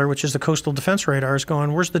Giant Killer, which is the coastal defense radars,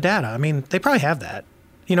 going, where's the data? I mean, they probably have that.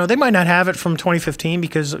 They might not have it from 2015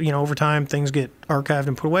 because, over time things get archived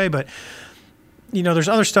and put away. But, there's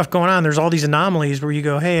other stuff going on. There's all these anomalies where you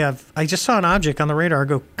go, hey, I just saw an object on the radar.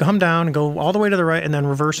 Come down and go all the way to the right and then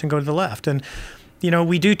reverse and go to the left. And,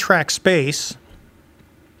 we do track space.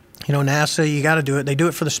 NASA, you got to do it. They do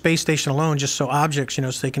it for the space station alone, just so objects,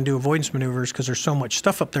 so they can do avoidance maneuvers because there's so much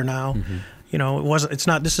stuff up there now.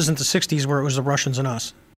 This isn't the 60s where it was the Russians and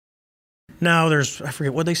us. Now there's, I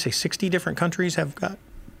forget what they say, 60 different countries have got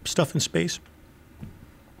stuff in space.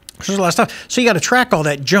 There's a lot of stuff. So you got to track all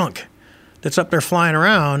that junk that's up there flying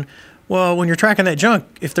around. Well, when you're tracking that junk,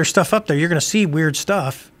 if there's stuff up there, you're going to see weird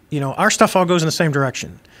stuff. Our stuff all goes in the same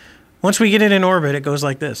direction. Once we get it in orbit, it goes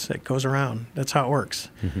like this. It goes around. That's how it works.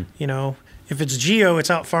 If it's geo, it's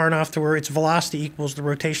out far enough to where its velocity equals the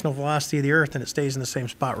rotational velocity of the Earth, and it stays in the same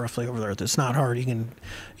spot roughly over the Earth. It's not hard. You can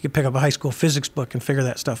pick up a high school physics book and figure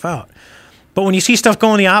that stuff out. But when you see stuff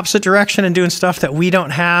going the opposite direction and doing stuff that we don't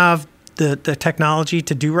have the technology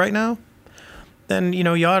to do right now, then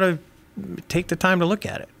you ought to take the time to look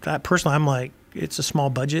at it. Personally, I'm like, it's a small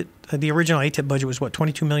budget. The original ATIP budget was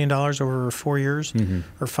 $22 million over 4 years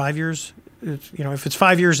or 5 years. If it's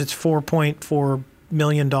 5 years, it's $4.4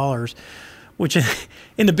 million, which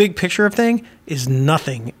in the big picture of thing is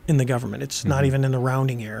nothing in the government. It's not even in the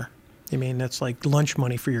rounding error. I mean, that's like lunch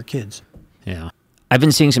money for your kids. Yeah. I've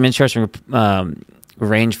been seeing some interesting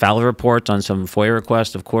range Fowler reports on some FOIA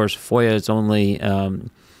requests. Of course, FOIA is only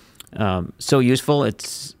so useful.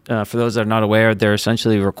 It's for those that are not aware, they're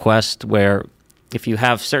essentially requests where if you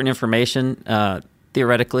have certain information,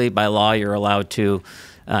 theoretically by law, you're allowed to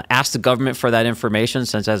ask the government for that information,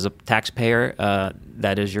 since as a taxpayer,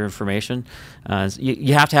 that is your information.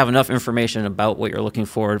 You have to have enough information about what you're looking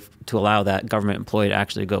for to allow that government employee to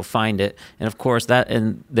actually go find it. And of course, that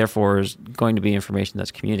and therefore is going to be information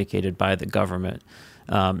that's communicated by the government.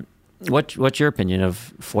 What's your opinion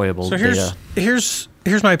of FOIA-able data? Here's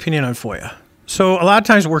my opinion on FOIA. So a lot of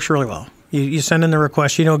times it works really well. You send in the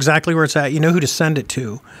request, you know exactly where it's at, you know who to send it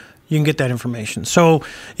to. You can get that information. So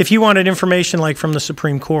if you wanted information like from the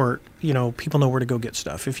Supreme Court, people know where to go get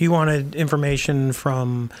stuff. If you wanted information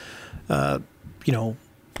from,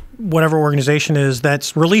 whatever organization is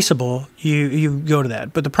that's releasable, you go to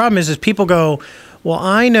that. But the problem is people go, well,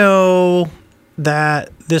 I know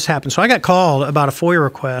that this happened. So I got called about a FOIA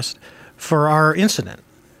request for our incident.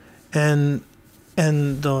 And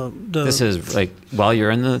this is like while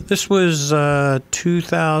you're in the... This was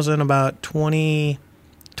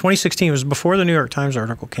 2016. It was before the New York Times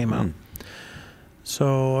article came out.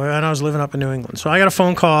 So, and I was living up in New England. So I got a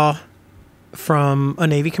phone call from a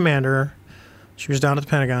Navy commander. She was down at the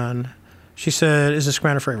Pentagon. She said, is this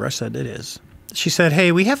Commander Fravor? I said, it is. She said,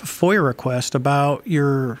 hey, we have a FOIA request about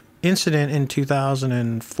your incident in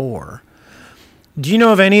 2004. Do you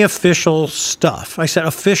know of any official stuff? I said,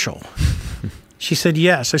 official. She said,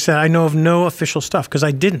 yes. I said, I know of no official stuff, because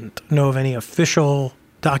I didn't know of any official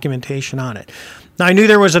documentation on it. Now, I knew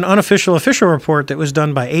there was an unofficial official report that was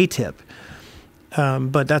done by ATIP,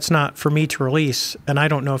 but that's not for me to release, and I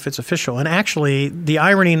don't know if it's official. And actually, the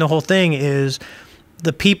irony in the whole thing is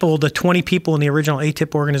the 20 people in the original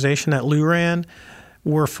ATIP organization that Lou ran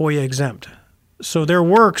were FOIA exempt. So their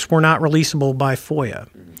works were not releasable by FOIA.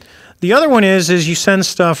 The other one is you send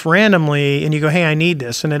stuff randomly and you go, hey, I need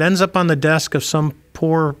this. And it ends up on the desk of some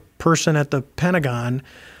poor person at the Pentagon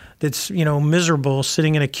that's, miserable,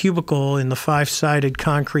 sitting in a cubicle in the 5-sided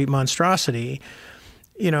concrete monstrosity.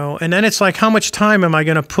 And then it's like, how much time am I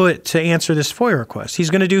going to put to answer this FOIA request? He's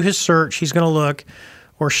going to do his search. He's going to look,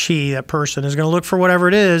 or she, that person, is going to look for whatever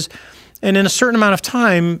it is. And in a certain amount of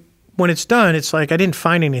time, when it's done, it's like, I didn't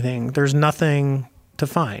find anything. There's nothing to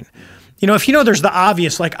find. If there's the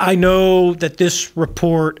obvious, like, I know that this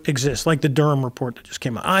report exists, like the Durham report that just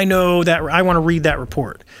came out. I know that I want to read that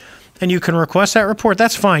report. And you can request that report.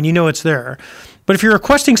 That's fine. It's there. But if you're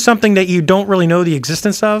requesting something that you don't really know the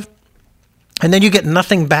existence of, and then you get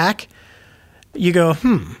nothing back, you go,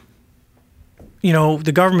 the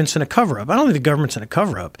government's in a cover-up. I don't think the government's in a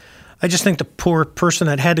cover-up. I just think the poor person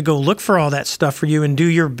that had to go look for all that stuff for you and do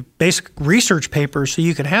your basic research papers so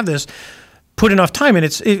you can have this, put enough time in.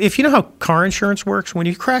 If you know how car insurance works, when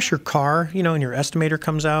you crash your car, and your estimator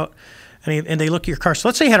comes out and they look at your car. So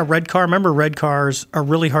let's say you had a red car. Remember, red cars are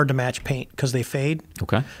really hard to match paint because they fade.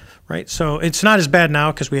 Okay. Right. So it's not as bad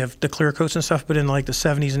now because we have the clear coats and stuff, but in like the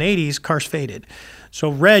 70s and 80s, cars faded. So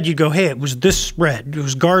red, you'd go, hey, it was this red. It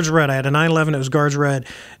was Guards red. I had a 911, it was Guards red.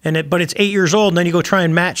 But it's 8 years old, and then you go try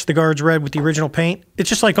and match the Guards red with the original paint. It's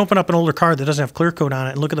just like open up an older car that doesn't have clear coat on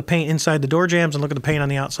it and look at the paint inside the door jambs and look at the paint on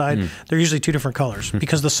the outside. They're usually two different colors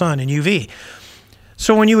because of the sun and UV.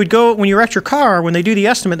 So when you wreck your car, when they do the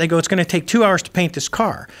estimate, they go, it's going to take 2 hours to paint this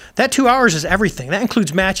car. That 2 hours is everything. That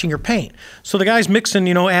includes matching your paint. So the guy's mixing,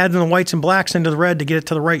 adding the whites and blacks into the red to get it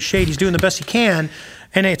to the right shade. He's doing the best he can.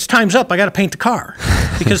 And it's time's up. I got to paint the car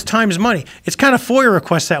because time is money. It's kind of FOIA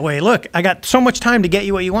requests that way. Look, I got so much time to get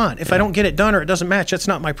you what you want. If I don't get it done or it doesn't match, that's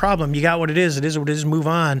not my problem. You got what it is. It is what it is. Move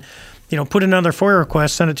on. Put another FOIA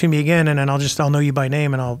request, send it to me again, and then I'll know you by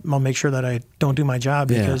name, and I'll make sure that I don't do my job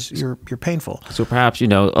because you're painful. So perhaps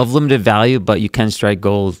of limited value, but you can strike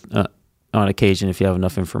gold on occasion if you have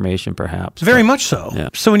enough information, perhaps. Very much so. Yeah.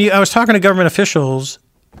 So I was talking to government officials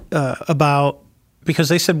because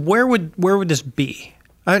they said, where would this be?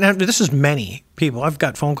 This is many people. I've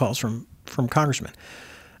got phone calls from congressmen.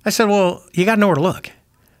 I said, well, you got to know where to look.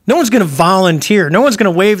 No one's going to volunteer. No one's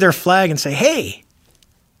going to wave their flag and say, hey,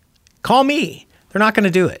 call me. They're not going to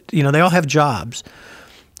do it. They all have jobs.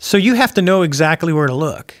 So you have to know exactly where to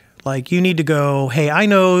look. Like you need to go, hey, I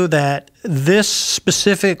know that this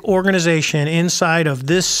specific organization inside of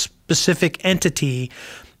this specific entity,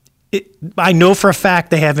 I know for a fact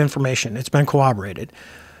they have information. It's been corroborated.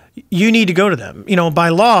 You need to go to them. By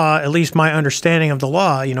law, at least my understanding of the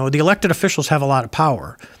law, the elected officials have a lot of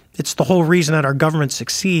power. It's the whole reason that our government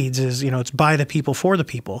succeeds is, it's by the people, for the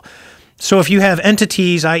people. So if you have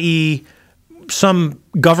entities, i.e. some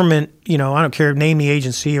government, I don't care, name the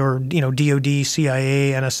agency or, DOD,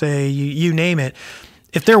 CIA, NSA, you name it.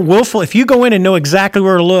 If they're willful, if you go in and know exactly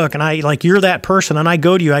where to look and you're that person and I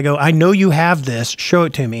go to you, I go, I know you have this, show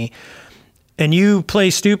it to me. And you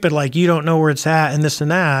play stupid like you don't know where it's at and this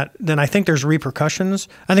and that, then I think there's repercussions.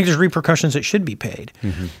 I think there's repercussions that should be paid.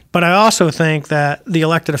 Mm-hmm. But I also think that the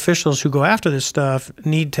elected officials who go after this stuff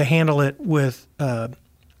need to handle it with the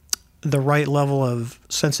right level of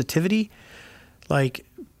sensitivity. Like,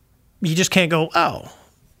 you just can't go, oh,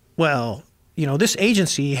 well, this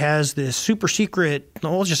agency has this super secret,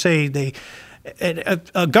 I'll just say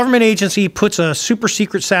a government agency puts a super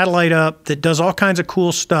secret satellite up that does all kinds of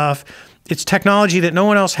cool stuff. It's technology that no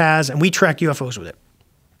one else has, and we track UFOs with it.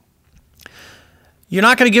 You're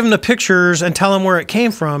not going to give them the pictures and tell them where it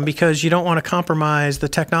came from because you don't want to compromise the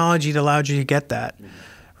technology that allowed you to get that,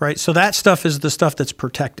 right? So that stuff is the stuff that's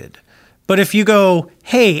protected. But if you go,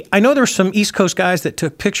 hey, I know there's some East Coast guys that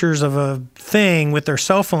took pictures of a thing with their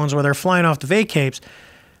cell phones where they're flying off the vacapes,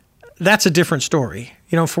 that's a different story.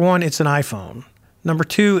 For one, it's an iPhone. Number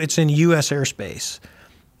two, it's in U.S. airspace.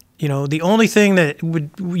 The only thing that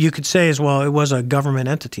you could say is, well, it was a government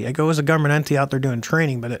entity. I go, it was a government entity out there doing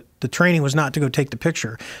training, but the training was not to go take the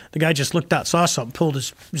picture. The guy just looked out, saw something,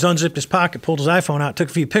 unzipped his pocket, pulled his iPhone out, took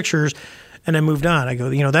a few pictures, and then moved on. I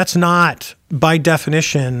go, that's not, by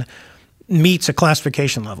definition, meets a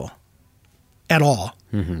classification level at all.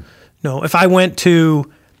 Mm-hmm. No, if I went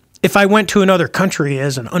to another country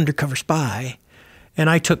as an undercover spy and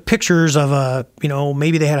I took pictures of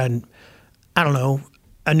maybe they had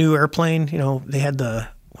a new airplane, they had the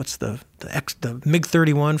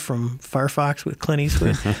MiG-31 from Firefox with Clint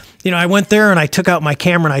Eastwood. I went there and I took out my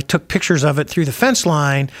camera and I took pictures of it through the fence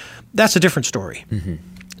line. That's a different story.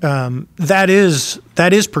 Mm-hmm. That is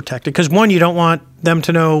protected because one, you don't want them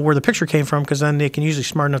to know where the picture came from because then they can usually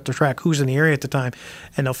smart enough to track who's in the area at the time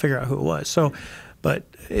and they'll figure out who it was. So, But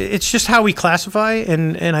it's just how we classify,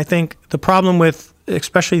 and I think the problem with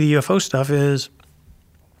especially the UFO stuff is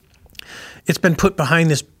it's been put behind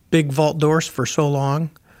this big vault doors for so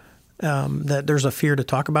long that there's a fear to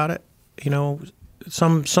talk about it. You know,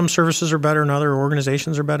 some services are better than other,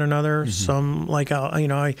 organizations are better than others. Mm-hmm. Some, like,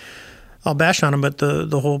 I'll bash on them, but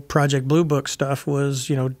the whole Project Blue Book stuff was,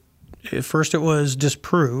 you know, at first it was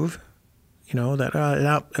disprove, you know,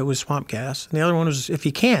 that it was swamp gas. And the other one was, if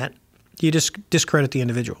you can't, you just discredit the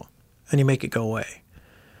individual and you make it go away.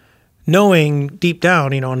 Knowing deep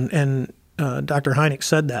down, you know, and Dr. Hynek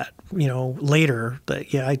said that, you know, later,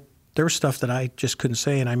 that, yeah, there was stuff that I just couldn't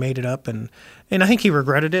say and I made it up. And I think he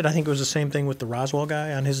regretted it. I think it was the same thing with the Roswell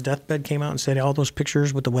guy on his deathbed, came out and said all those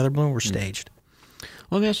pictures with the weather balloon were staged.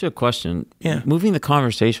 Well, let me ask you a question. Yeah. Moving the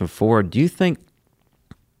conversation forward, do you think,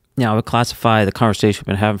 I would classify the conversation we've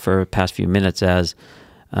been having for the past few minutes as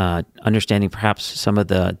understanding perhaps some of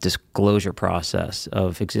the disclosure process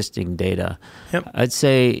of existing data. Yep. I'd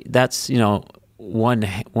say that's, you know, one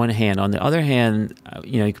hand. On the other hand,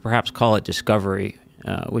 you know, you could perhaps call it discovery,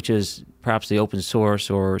 which is perhaps the open source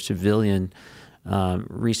or civilian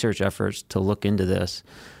research efforts to look into this.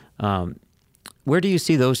 Where do you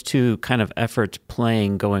see those two kind of efforts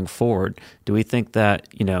playing going forward? Do we think that,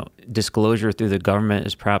 you know, disclosure through the government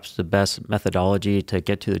is perhaps the best methodology to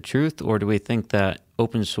get to the truth, or do we think that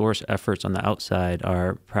open source efforts on the outside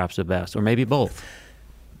are perhaps the best, or maybe both?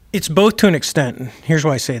 It's both to an extent. Here's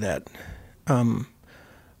why I say that.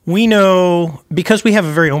 We know, because we have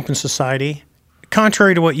a very open society,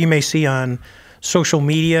 contrary to what you may see on social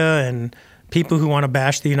media and people who want to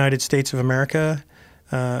bash the United States of America,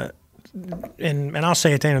 and I'll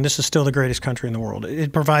say it, Dana, this is still the greatest country in the world.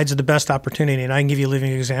 It provides the best opportunity, and I can give you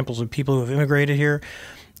living examples of people who have immigrated here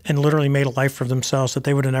and literally made a life for themselves that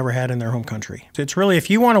they would have never had in their home country. It's really, if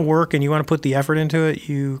you want to work and you want to put the effort into it,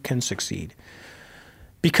 you can succeed.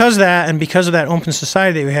 Because of that, and because of that open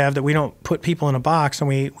society that we have, that we don't put people in a box and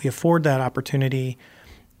we afford that opportunity,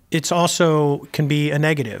 it's also can be a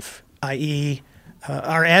negative, i.e.,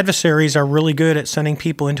 our adversaries are really good at sending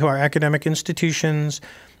people into our academic institutions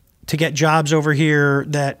to get jobs over here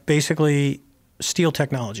that basically steal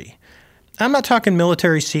technology. I'm not talking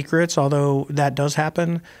military secrets, although that does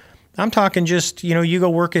happen. I'm talking just, you know, you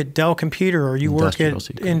go work at Dell Computer or you work at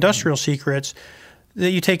Industrial Secrets,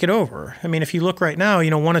 that you take it over. I mean, if you look right now,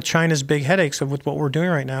 you know, one of China's big headaches with what we're doing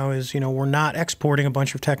right now is, you know, we're not exporting a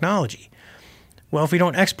bunch of technology. Well, if we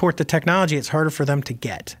don't export the technology, it's harder for them to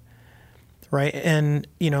get, right? And,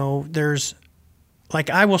 you know, there's, like,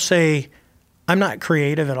 I will say, I'm not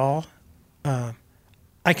creative at all.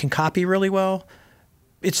 I can copy really well.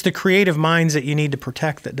 It's the creative minds that you need to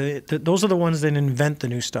protect. Those are the ones that invent the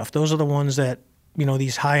new stuff. Those are the ones that, you know,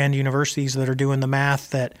 these high-end universities that are doing the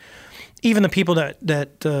math, that even the people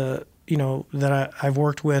that you know, that I've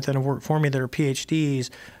worked with and have worked for me that are PhDs,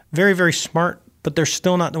 very, very smart, but they're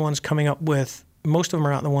still not the ones coming up with, most of them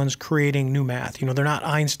are not the ones creating new math. You know, they're not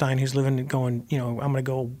Einstein who's living and going, you know, I'm going to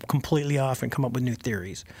go completely off and come up with new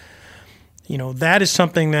theories. You know, that is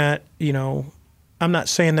something that, you know, I'm not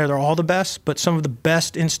saying they're all the best, but some of the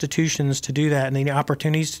best institutions to do that and the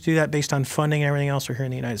opportunities to do that based on funding and everything else are here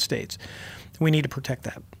in the United States. We need to protect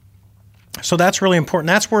that. So that's really important.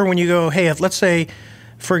 That's where when you go, hey, if, let's say,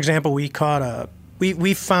 for example, we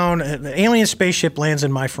found an alien spaceship lands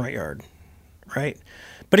in my front yard, right?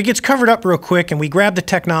 But it gets covered up real quick and we grab the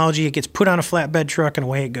technology, it gets put on a flatbed truck and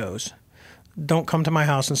away it goes. Don't come to my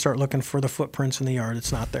house and start looking for the footprints in the yard.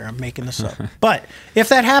 It's not there. I'm making this up. But if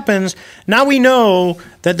that happens, now we know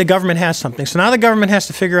that the government has something. So now the government has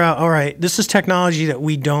to figure out, all right, this is technology that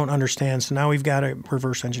we don't understand. So now we've got to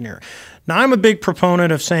reverse engineer. Now I'm a big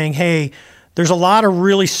proponent of saying, hey, there's a lot of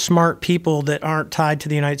really smart people that aren't tied to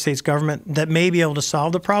the United States government that may be able to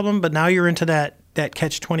solve the problem. But now you're into that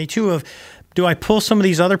catch-22 of, do I pull some of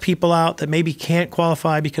these other people out that maybe can't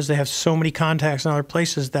qualify because they have so many contacts in other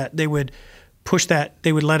places that they would push that,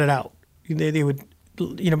 they would let it out. They would,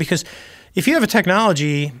 you know, because if you have a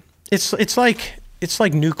technology, it's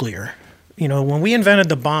like nuclear. You know, when we invented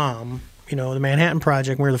the bomb, you know, the Manhattan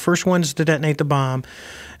Project, we were the first ones to detonate the bomb,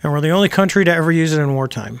 and we're the only country to ever use it in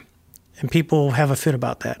wartime. And people have a fit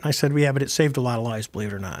about that. And I said, yeah, but it saved a lot of lives, believe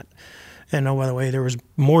it or not. And oh, by the way, there was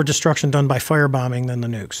more destruction done by firebombing than the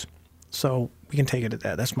nukes. So we can take it at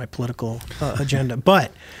that. That's my political agenda.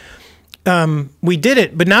 But we did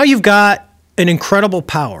it. But now you've got an incredible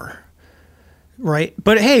power, right?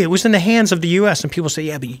 But hey, it was in the hands of the U.S. And people say,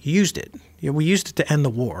 yeah, but you used it. Yeah, we used it to end the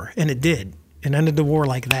war. And it did. It ended the war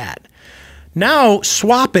like that. Now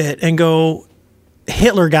swap it and go,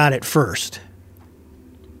 Hitler got it first.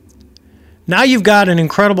 Now you've got an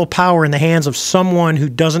incredible power in the hands of someone who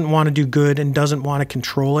doesn't want to do good and doesn't want to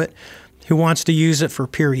control it, who wants to use it for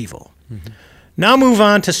pure evil. Now move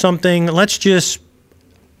on to something, let's just,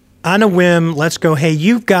 on a whim, let's go, hey,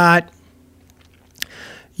 you get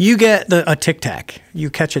a Tic Tac. You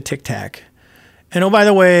catch a Tic Tac. And oh, by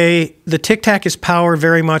the way, the Tic Tac is powered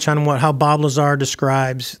very much on how Bob Lazar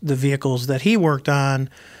describes the vehicles that he worked on.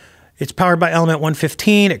 It's powered by element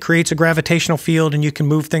 115. It creates a gravitational field, and you can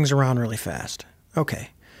move things around really fast. Okay.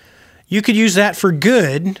 You could use that for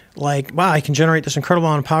good, like, wow, I can generate this incredible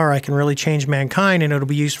amount of power. I can really change mankind, and it'll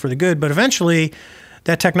be used for the good. But eventually,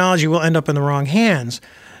 that technology will end up in the wrong hands.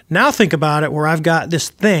 Now think about it where I've got this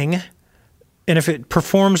thing, and if it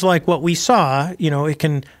performs like what we saw,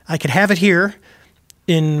 I could have it here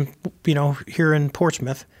here in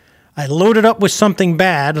Portsmouth. I load it up with something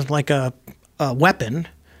bad, like a weapon.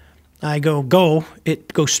 I go.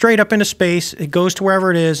 It goes straight up into space. It goes to wherever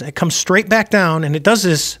it is. It comes straight back down, and it does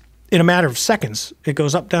this in a matter of seconds. It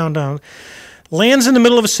goes up, down, down, lands in the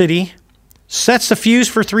middle of a city, sets the fuse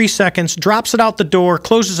for 3 seconds, drops it out the door,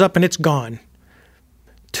 closes up, and it's gone.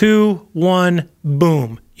 2, 1,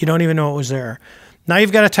 boom. You don't even know it was there. Now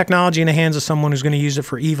you've got a technology in the hands of someone who's going to use it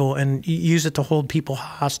for evil and use it to hold people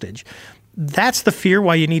hostage. That's the fear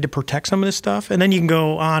why you need to protect some of this stuff. And then you can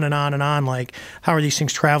go on and on and on, like, how are these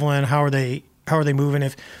things traveling? How are they moving?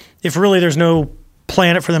 If really there's no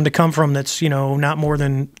planet for them to come from that's, not more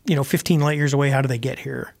than, 15 light years away, how do they get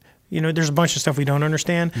here? There's a bunch of stuff we don't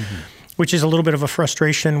understand, which is a little bit of a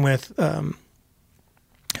frustration with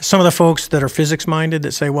some of the folks that are physics minded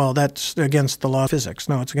that say, well, that's against the law of physics.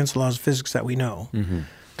 No, it's against the laws of physics that we know.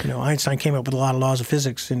 Einstein came up with a lot of laws of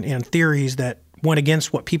physics and theories that went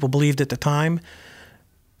against what people believed at the time,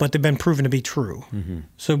 but they've been proven to be true.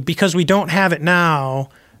 So because we don't have it now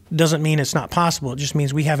doesn't mean it's not possible. It just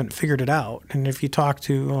means we haven't figured it out. And if you talk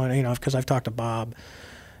to, because I've talked to Bob,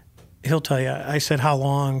 he'll tell you, I said, how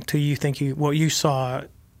long till you think what you saw?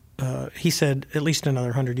 He said, at least another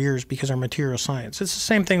 100 years because our material science. It's the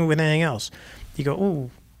same thing with anything else. You go, oh,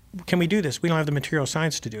 can we do this? We don't have the material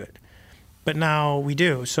science to do it. But now we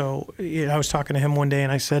do. So I was talking to him one day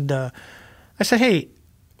and I said, hey,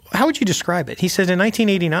 how would you describe it? He said in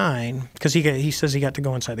 1989, because he says he got to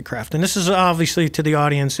go inside the craft. And this is obviously to the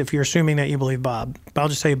audience, if you're assuming that you believe Bob. But I'll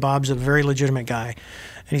just say Bob's a very legitimate guy,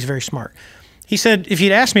 and he's very smart. He said, if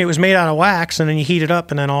you'd asked me, it was made out of wax, and then you heat it up,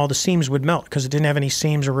 and then all the seams would melt because it didn't have any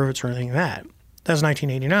seams or rivets or anything like that. That was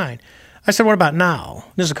 1989. I said, what about now?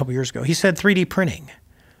 This is a couple years ago. He said 3D printing.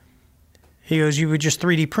 He goes, you would just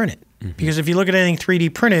 3D print it. Because if you look at anything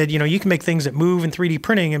 3D printed, you can make things that move in 3D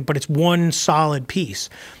printing, but it's one solid piece.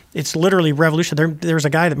 It's literally revolutionary. There's a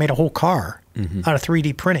guy that made a whole car out of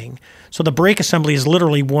 3D printing. So the brake assembly is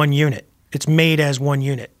literally one unit. It's made as one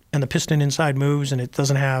unit. And the piston inside moves, and it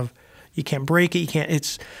doesn't have, you can't break it, you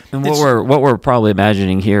can't, what we're probably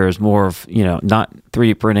imagining here is more of, not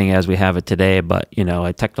 3D printing as we have it today, but,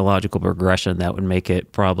 a technological progression that would make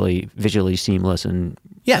it probably visually seamless and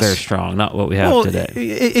very strong, not what we have today.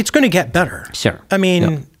 It's going to get better. Sure. I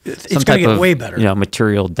mean, it's going to get way better.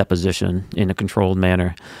 Material deposition in a controlled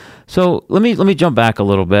manner. So let me jump back a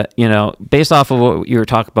little bit. Based off of what you were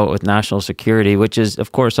talking about with national security, which is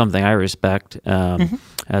of course something I respect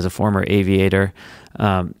as a former aviator.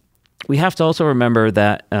 We have to also remember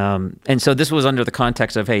that, and so this was under the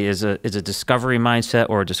context of, hey, is a discovery mindset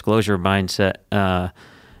or a disclosure mindset,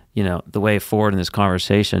 the way forward in this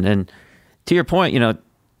conversation. And to your point,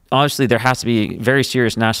 obviously there has to be very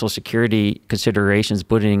serious national security considerations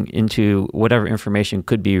putting into whatever information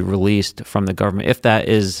could be released from the government. If that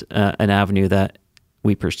is an avenue that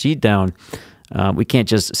we proceed down, we can't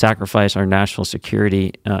just sacrifice our national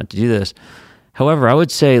security to do this. However, I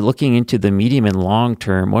would say looking into the medium and long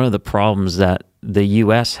term, one of the problems that the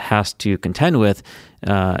U.S. has to contend with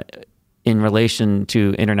in relation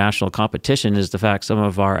to international competition is the fact some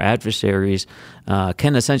of our adversaries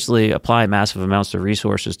can essentially apply massive amounts of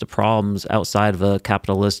resources to problems outside of a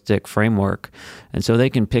capitalistic framework. And so they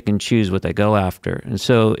can pick and choose what they go after. And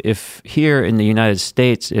so if here in the United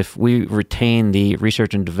States, if we retain the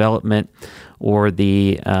research and development or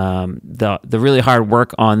the really hard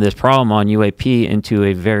work on this problem on UAP into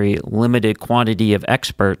a very limited quantity of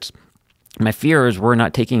experts, my fear is we're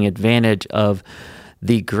not taking advantage of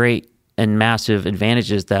the great and massive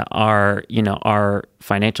advantages that our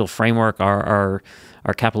financial framework, our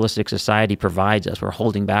capitalistic society provides us. We're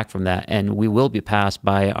holding back from that, and we will be passed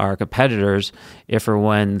by our competitors if or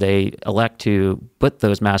when they elect to put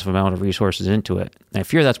those massive amount of resources into it. And I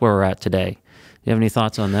fear that's where we're at today. Do you have any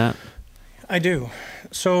thoughts on that? I do.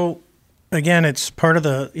 So again, it's part of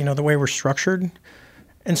the way we're structured.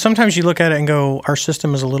 And sometimes you look at it and go, our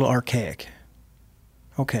system is a little archaic.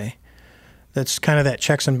 Okay. That's kind of that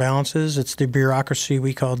checks and balances. It's the bureaucracy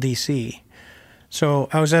we call DC. So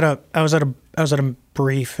I was at a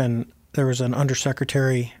brief, and there was an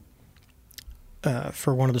undersecretary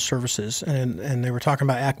for one of the services, and they were talking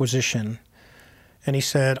about acquisition. And he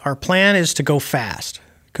said, our plan is to go fast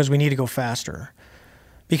because we need to go faster.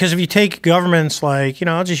 Because if you take governments like,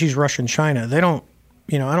 I'll just use Russia and China, they don't,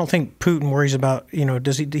 I don't think Putin worries about, he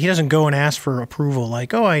doesn't go and ask for approval like,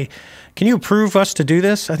 can you approve us to do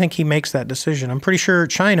this? I think he makes that decision. I'm pretty sure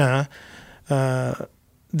China,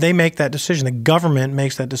 they make that decision. The government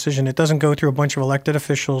makes that decision. It doesn't go through a bunch of elected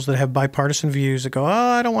officials that have bipartisan views that go,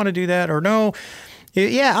 I don't want to do that, or no,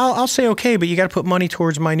 yeah, I'll say okay, but you got to put money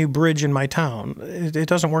towards my new bridge in my town. It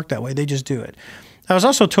doesn't work that way. They just do it. I was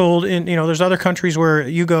also told, there's other countries where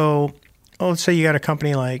you go, let's say you got a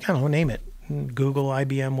company like, I don't know, name it, Google,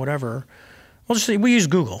 IBM, whatever. We'll just say we use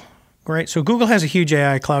Google, right? So Google has a huge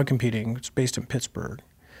AI cloud computing. It's based in Pittsburgh.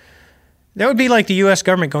 That would be like the U.S.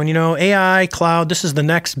 government going, AI, cloud, this is the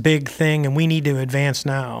next big thing, and we need to advance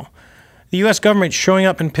now. The U.S. government showing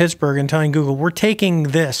up in Pittsburgh and telling Google, we're taking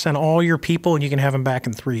this and all your people, and you can have them back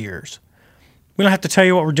in 3 years. We don't have to tell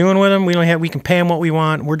you what we're doing with them. We can pay them what we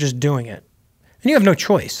want. We're just doing it. And you have no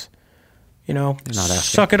choice.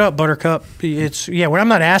 Suck it up, Buttercup. I'm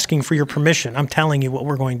not asking for your permission. I'm telling you what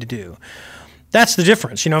we're going to do. That's the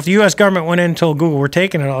difference. If the U.S. government went in and told Google, we're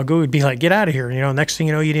taking it all, Google would be like, get out of here. Next thing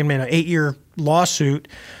you know, you'd in an 8-year lawsuit,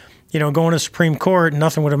 going to the Supreme Court, and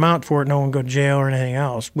nothing would amount for it. No one would go to jail or anything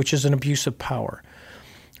else, which is an abuse of power.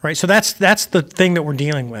 Right? So that's the thing that we're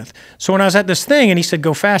dealing with. So when I was at this thing and he said,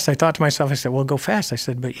 go fast, I thought to myself, I said, well, go fast. I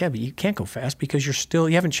said, but you can't go fast because you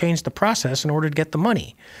haven't changed the process in order to get the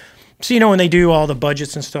money. So, when they do all the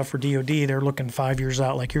budgets and stuff for DOD, they're looking 5 years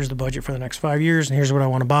out, like here's the budget for the next 5 years and here's what I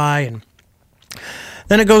want to buy. And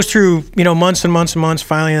then it goes through, months and months and months,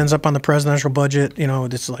 finally ends up on the presidential budget,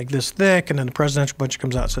 it's like this thick, and then the presidential budget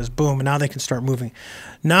comes out and says, boom, and now they can start moving.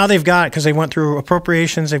 Now they've got, because they went through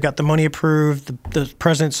appropriations, they've got the money approved, the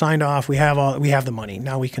president signed off, we have the money,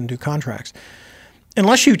 now we can do contracts.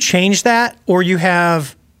 Unless you change that, or you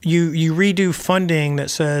redo funding that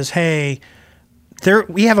says, hey,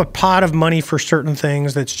 we have a pot of money for certain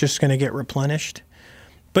things that's just going to get replenished.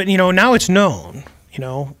 But, now it's known,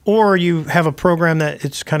 or you have a program that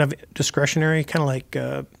it's kind of discretionary, kind of like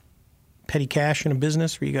petty cash in a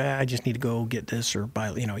business where you go, I just need to go get this or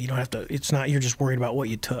buy, you don't have to, it's not, you're just worried about what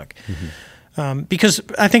you took. Mm-hmm. Because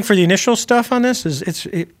I think for the initial stuff on this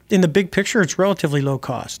in the big picture, it's relatively low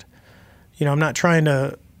cost. I'm not trying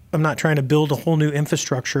to build a whole new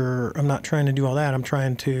infrastructure. I'm not trying to do all that. I'm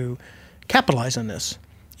trying to capitalize on this,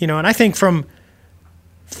 and I think from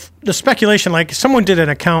the speculation, like someone did an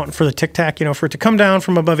account for the Tic Tac, for it to come down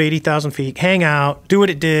from above 80,000 feet, hang out, do what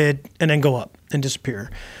it did, and then go up and disappear.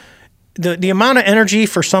 The amount of energy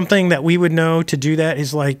for something that we would know to do that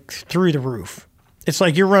is like through the roof. It's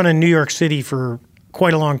like you're running New York City for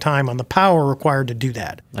quite a long time on the power required to do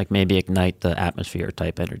that. Like maybe ignite the atmosphere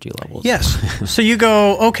type energy levels. Yes. So you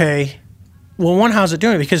go, okay, well, how's it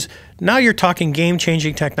doing it? Because now you're talking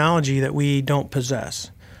game-changing technology that we don't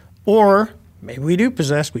possess. Or maybe we do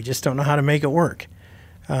possess, we just don't know how to make it work.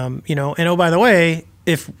 And oh, by the way,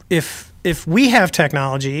 if we have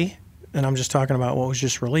technology, and I'm just talking about what was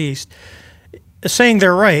just released, saying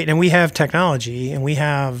they're right, and we have technology, and we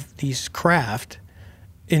have these craft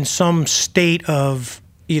in some state of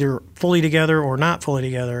either fully together or not fully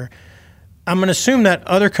together, I'm going to assume that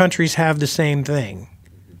other countries have the same thing.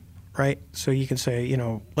 Right? So you can say,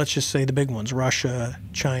 let's just say the big ones, Russia,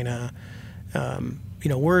 China,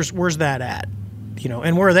 where's that at?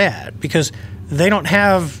 And where are they at? Because they don't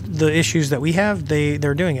have the issues that we have.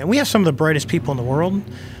 They're doing it. And we have some of the brightest people in the world,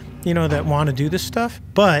 that want to do this stuff.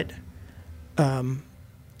 But,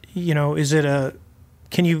 is it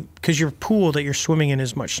because your pool that you're swimming in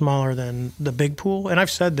is much smaller than the big pool? And I've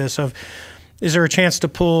said this is there a chance to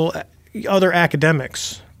pull other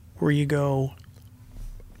academics where you go,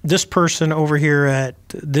 this person over here at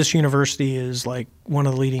this university is like one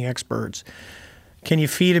of the leading experts. Can you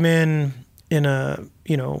feed him in a,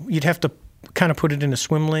 you'd have to kind of put it in a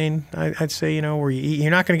swim lane, I'd say, where you're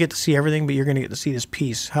not going to get to see everything, but you're going to get to see this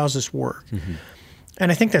piece. How's this work? Mm-hmm.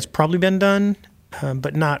 And I think that's probably been done,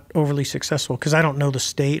 but not overly successful because I don't know the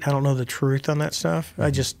state. I don't know the truth on that stuff. Mm-hmm. I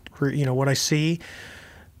just, what I see.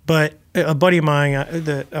 But a buddy of mine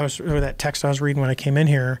that text I was reading when I came in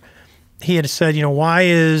here, he had said, why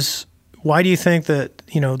do you think that,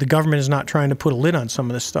 the government is not trying to put a lid on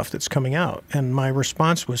some of this stuff that's coming out? And my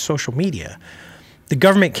response was social media. The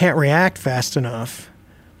government can't react fast enough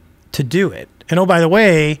to do it. And oh, by the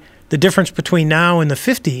way, the difference between now and the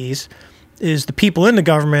 50s is the people in the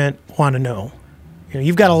government want to know.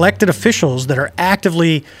 You've got elected officials that are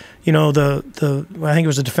actively, I think it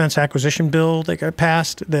was a defense acquisition bill that got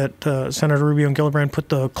passed that Senator Rubio and Gillibrand put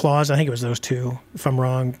the clause. I think it was those two. If I'm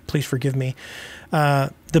wrong, please forgive me.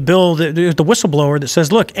 The bill, the whistleblower that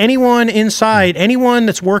says, look, anyone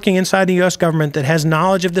that's working inside the U.S. government that has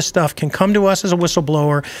knowledge of this stuff can come to us as a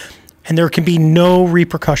whistleblower, and there can be no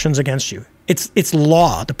repercussions against you. It's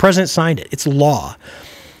law. The president signed it. It's law.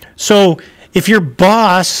 So if your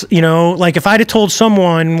boss, like if I'd have told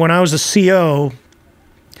someone when I was a CO,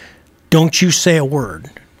 don't you say a word.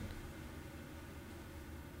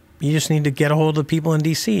 You just need to get a hold of the people in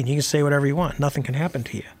D.C. and you can say whatever you want. Nothing can happen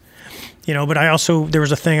to you. But there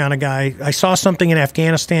was a thing on a guy. I saw something in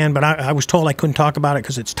Afghanistan, but I was told I couldn't talk about it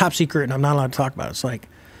because it's top secret and I'm not allowed to talk about it. It's like,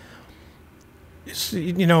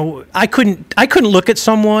 I couldn't look at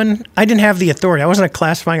someone. I didn't have the authority. I wasn't a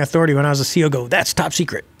classifying authority when I was a CO. Go, that's top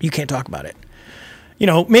secret. You can't talk about it.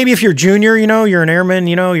 Maybe if you're junior, you're an airman,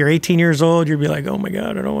 you're 18 years old, you'd be like, oh my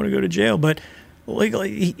God, I don't want to go to jail. But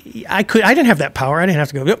legally, I didn't have that power. I didn't have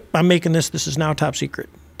to go, yep, I'm making this. This is now top secret.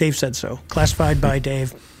 Dave said so. Classified by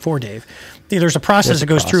Dave for Dave. There's a process that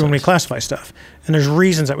goes through when we classify stuff, and there's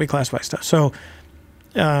reasons that we classify stuff. So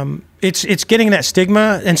it's getting that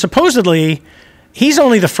stigma, and supposedly he's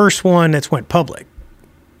only the first one that's went public.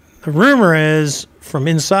 The rumor is from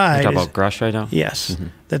inside. You're talking about Grush right now? Yes,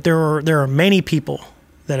 that there are many people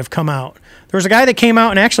that have come out. There was a guy that came out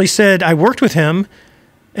and actually said, I worked with him,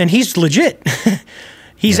 and he's legit.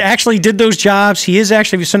 He's actually did those jobs. He is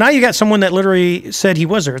actually. So now you got someone that literally said he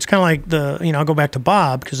was there. It's kind of like I'll go back to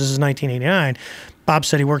Bob because this is 1989. Bob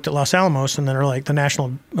said he worked at Los Alamos, and then they're like the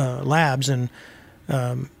national labs. And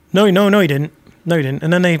no, he didn't. No, he didn't.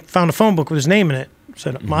 And then they found a phone book with his name in it.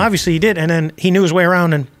 Said, well, obviously he did. And then he knew his way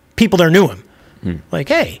around, and people there knew him. Like,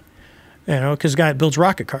 hey, because the guy that builds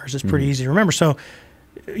rocket cars is pretty easy to remember. So,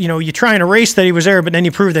 you try and erase that he was there, but then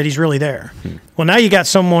you prove that he's really there. Well, now you got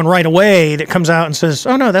someone right away that comes out and says,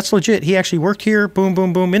 oh, no, that's legit. He actually worked here, boom,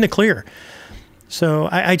 boom, boom, in the clear. So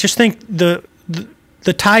I just think the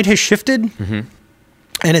tide has shifted, and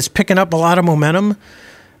it's picking up a lot of momentum.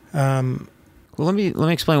 Well, let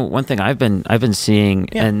me explain one thing I've been seeing,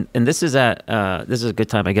 and this is this is a good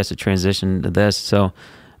time, I guess, to transition to this. So,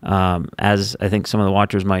 as I think some of the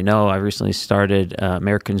watchers might know, I recently started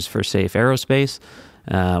Americans for Safe Aerospace,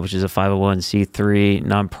 which is a 501c3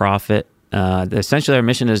 nonprofit. Essentially, our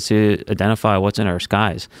mission is to identify what's in our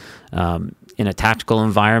skies. In a tactical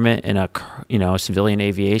environment, in a civilian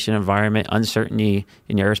aviation environment, uncertainty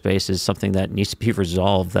in aerospace is something that needs to be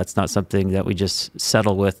resolved. That's not something that we just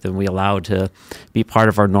settle with and we allow to be part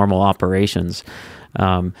of our normal operations.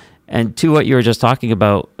 And to what you were just talking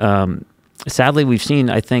about, sadly, we've seen,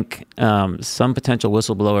 I think, some potential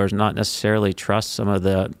whistleblowers not necessarily trust some of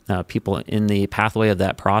the people in the pathway of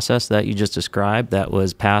that process that you just described that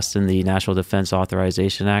was passed in the National Defense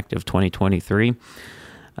Authorization Act of 2023.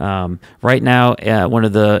 Right now, one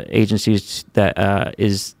of the agencies that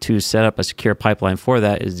is to set up a secure pipeline for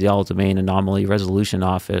that is the All-Domain Anomaly Resolution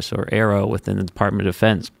Office, or AARO, within the Department of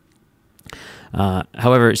Defense.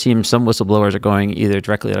 However, it seems some whistleblowers are going either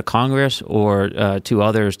directly to Congress or to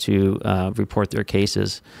others to report their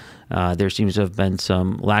cases. There seems to have been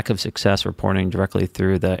some lack of success reporting directly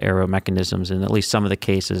through the AARO mechanisms in at least some of the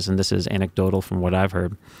cases, and this is anecdotal from what I've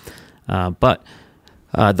heard. But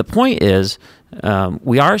the point is,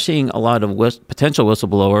 we are seeing a lot of potential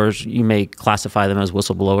whistleblowers. You may classify them as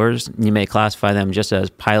whistleblowers. You may classify them just as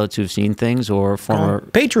pilots who've seen things, or former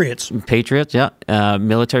patriots,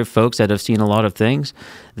 military folks that have seen a lot of things.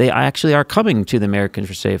 They actually are coming to the Americans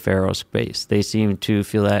for Safe Aerospace. They seem to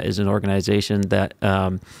feel that is an organization that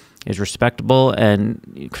is respectable and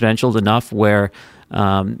credentialed enough where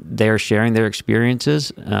they're sharing their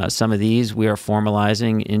experiences. Some of these we are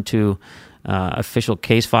formalizing into official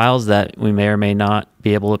case files that we may or may not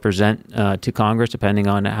be able to present to Congress, depending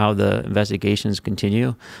on how the investigations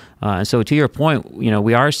continue. And so, to your point,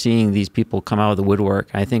 we are seeing these people come out of the woodwork.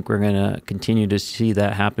 I think we're going to continue to see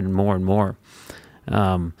that happen more and more.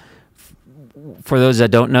 For those that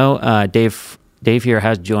don't know, Dave here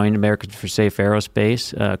has joined Americans for Safe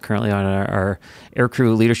Aerospace, currently on our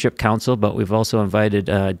Aircrew Leadership Council, but we've also invited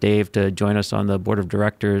Dave to join us on the board of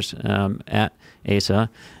directors at ASA.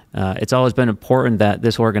 It's always been important that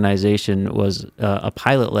this organization was a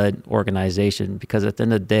pilot-led organization, because at the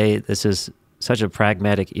end of the day, this is such a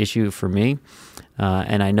pragmatic issue for me.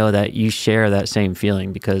 And I know that you share that same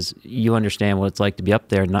feeling, because you understand what it's like to be up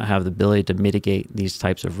there and not have the ability to mitigate these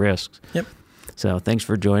types of risks. Yep. So thanks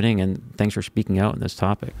for joining, and thanks for speaking out on this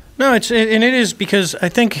topic. No, it is because I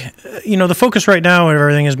think, the focus right now of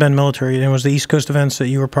everything has been military. It was the East Coast events that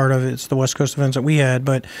you were part of. It's the West Coast events that we had.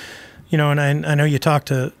 But, You know, and I know you talked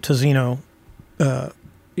to Zeno, the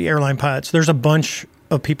airline pilots. There's a bunch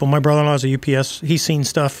of people. My brother-in-law is a UPS. He's seen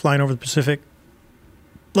stuff flying over the Pacific.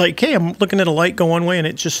 Like, hey, I'm looking at a light go one way, and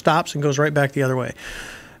it just stops and goes right back the other way.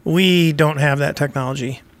 We don't have that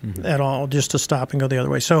technology at all, just to stop and go the other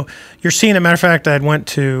way. So you're seeing, as a matter of fact, I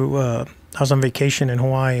was on vacation in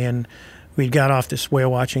Hawaii, and we got off this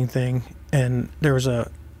whale watching thing, and there was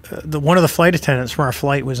one of the flight attendants from our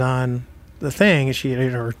flight was on the thing, and she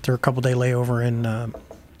had her couple-day layover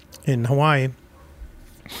in Hawaii.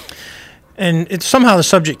 And somehow the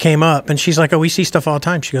subject came up, and she's like, oh, we see stuff all the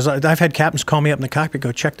time. She goes, I've had captains call me up in the cockpit,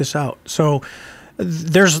 go, check this out. So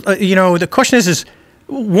there's, the question is,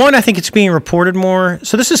 one, I think it's being reported more.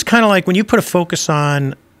 So this is kind of like when you put a focus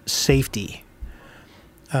on safety.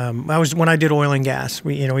 When I did oil and gas,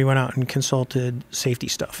 we went out and consulted safety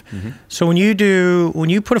stuff. So when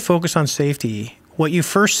you put a focus on safety, what you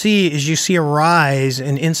first see is you see a rise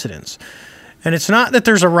in incidents. And it's not that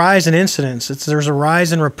there's a rise in incidents. There's a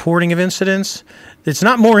rise in reporting of incidents. It's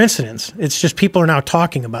not more incidents. It's just people are now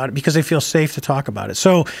talking about it because they feel safe to talk about it.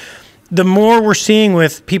 So the more we're seeing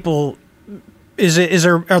with people,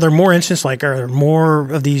 are there more incidents? Like, are there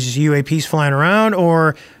more of these UAPs flying around,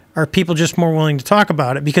 or are people just more willing to talk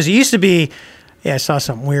about it? Because it used to be, I saw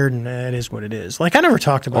something weird, and it is what it is. Like, I never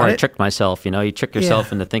talked about it. Or I tricked myself. You trick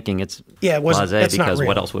yourself into thinking it's blasé because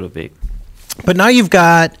what else would it be? But now you've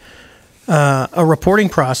got a reporting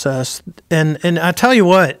process, and I tell you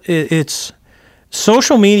what, it's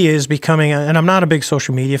social media is becoming, and I'm not a big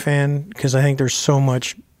social media fan because I think there's so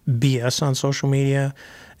much BS on social media,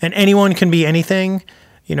 and anyone can be anything.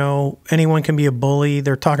 Anyone can be a bully.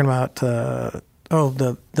 They're talking about the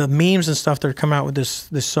memes and stuff that are coming out with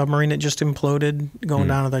this submarine that just imploded going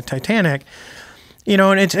down to the Titanic.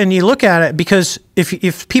 And you look at it, because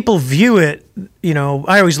if people view it,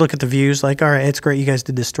 I always look at the views, like, all right, it's great you guys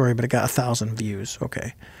did this story, but it got 1,000 views.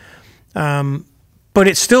 Okay. But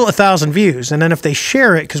it's still 1,000 views. And then if they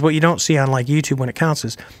share it, because what you don't see on like YouTube when it counts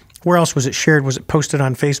is, where else was it shared? Was it posted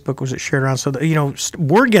on Facebook? Was it shared around? So that,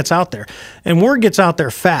 word gets out there, and word gets out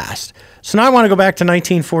there fast. So now I want to go back to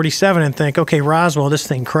 1947 and think, okay, Roswell, this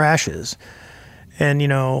thing crashes. And,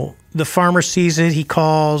 the farmer sees it, he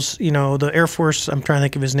calls, the Air Force, I'm trying to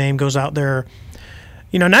think of his name, goes out there.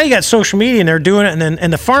 Now you got social media, and they're doing it,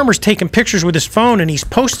 and the farmer's taking pictures with his phone, and he's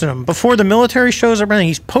posting them. Before the military shows up, everything,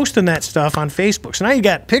 he's posting that stuff on Facebook. So now you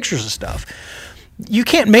got pictures of stuff. You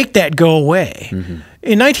can't make that go away.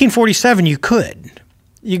 In 1947, you could.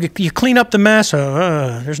 You clean up the mess,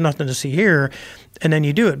 there's nothing to see here, and then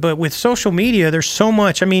you do it. But with social media, there's so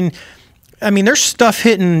much. I mean, there's stuff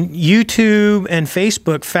hitting YouTube and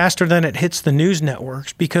Facebook faster than it hits the news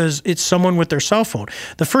networks because it's someone with their cell phone.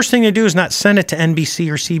 The first thing they do is not send it to NBC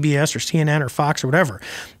or CBS or CNN or Fox or whatever.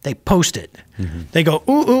 They post it. They go,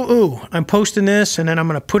 ooh, I'm posting this, and then I'm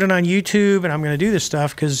going to put it on YouTube, and I'm going to do this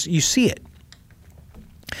stuff because you see it.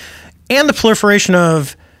 And the proliferation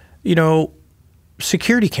of,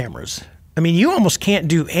 security cameras. You almost can't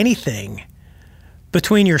do anything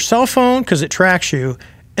between your cell phone, because it tracks you,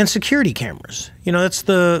 and security cameras. That's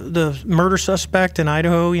the murder suspect in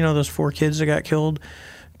Idaho, those 4 kids that got killed,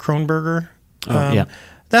 Kronberger. Yeah.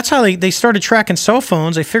 That's how they started tracking cell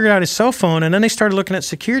phones. They figured out his cell phone, and then they started looking at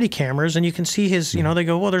security cameras, and you can see his, they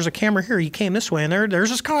go, well, there's a camera here. He came this way, and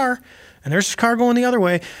there's his car, and there's his car going the other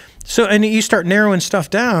way. So, and you start narrowing stuff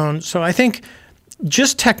down. So I think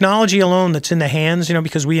just technology alone that's in the hands,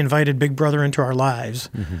 because we invited Big Brother into our lives,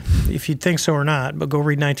 if you think so or not, but go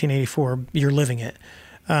read 1984, you're living it.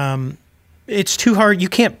 It's too hard. You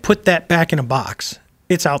can't put that back in a box.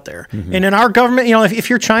 It's out there. And in our government, if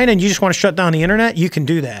you're China and you just want to shut down the internet, you can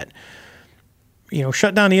do that.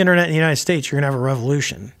 Shut down the internet in the United States, you're going to have a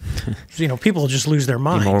revolution. People will just lose their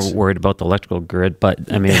minds. You're more worried about the electrical grid, but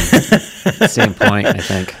same point, I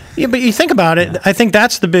think. Yeah, but you think about it, I think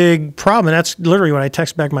that's the big problem. That's literally what I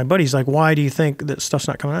text back my buddies, like, why do you think that stuff's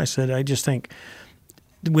not coming out? I said, I just think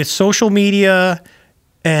with social media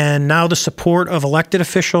and now the support of elected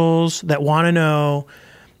officials that want to know,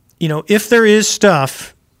 if there is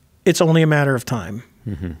stuff, it's only a matter of time.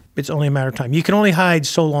 It's only a matter of time. You can only hide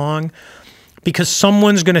so long because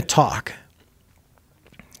someone's going to talk.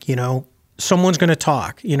 Someone's going to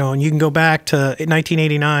talk. And you can go back to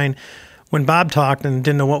 1989 when Bob talked and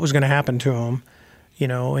didn't know what was going to happen to him.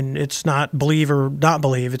 And it's not believe or not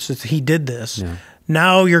believe. It's just, he did this. Yeah.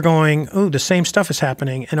 Now you're going, the same stuff is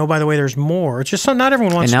happening. And by the way, there's more. It's just not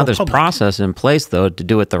everyone wants to go public. And now there's process in place, though, to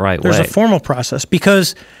do it the right way. There's a formal process.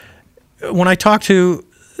 Because when I talked to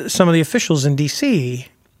some of the officials in D.C.,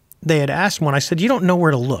 they had asked one, I said, you don't know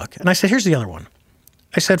where to look. And I said, here's the other one.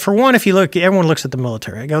 I said, for one, if you look, everyone looks at the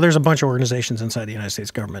military. I go, there's a bunch of organizations inside the United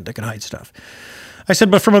States government that can hide stuff. I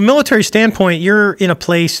said, but from a military standpoint, you're in a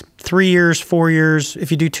place 3 years, 4 years,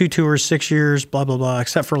 if you do 2 tours, 6 years, blah, blah, blah,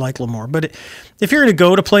 except for like Lemoore. But if you're going to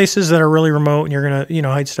go to places that are really remote and you're going to,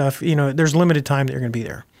 hide stuff, there's limited time that you're going to be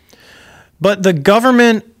there. But the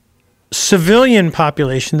government civilian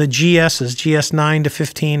population, the GSs, GS 9 to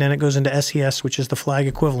 15, and it goes into SES, which is the flag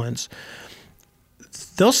equivalents,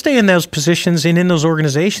 they'll stay in those positions and in those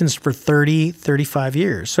organizations for 30, 35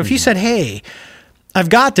 years. So if you said, hey, I've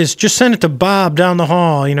got this, just send it to Bob down the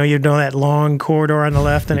hall, you know that long corridor on the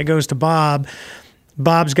left, and it goes to Bob.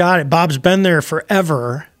 Bob's got it. Bob's been there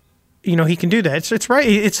forever. He can do that. It's right.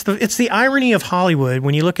 It's the irony of Hollywood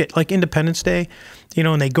when you look at like Independence Day,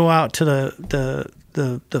 and they go out to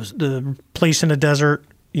the place in the desert,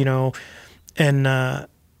 and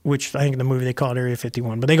which I think in the movie they call it Area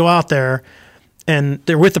 51, but they go out there and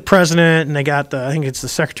they're with the president and they got I think it's the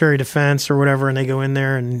Secretary of Defense or whatever, and they go in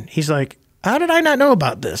there and he's like, how did I not know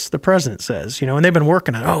about this? The president says, and they've been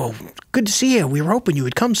working on it. Oh, good to see you. We were hoping you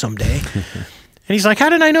would come someday. And he's like, how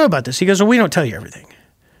did I know about this? He goes, well, we don't tell you everything.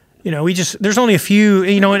 There's only a few,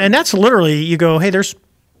 and that's literally, you go, hey, there's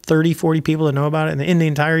 30, 40 people that know about it. And in the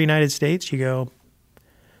entire United States, you go,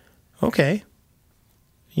 okay,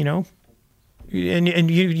 and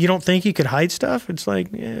you don't think you could hide stuff? It's like,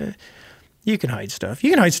 yeah, you can hide stuff. You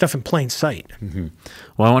can hide stuff in plain sight. Mm-hmm.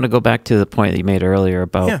 Well, I want to go back to the point that you made earlier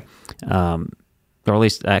about, or at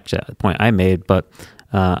least actually the point I made, but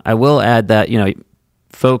I will add that,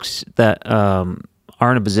 folks that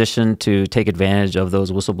are in a position to take advantage of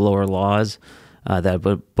those whistleblower laws that have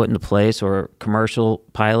been put into place, or commercial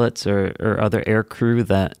pilots or other air crew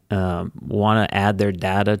that want to add their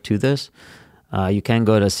data to this, you can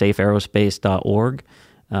go to safeaerospace.org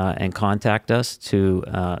and contact us to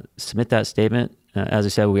submit that statement. As I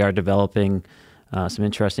said, we are developing some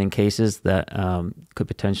interesting cases that could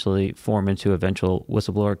potentially form into eventual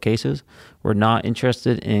whistleblower cases. We're not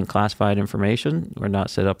interested in classified information. We're not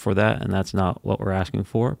set up for that, and that's not what we're asking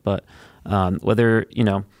for. But whether,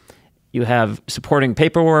 you have supporting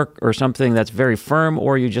paperwork or something that's very firm,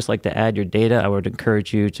 or you just like to add your data, I would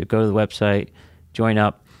encourage you to go to the website, join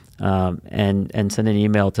up, and send an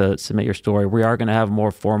email to submit your story. We are going to have a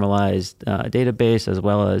more formalized database as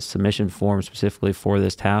well as submission forms specifically for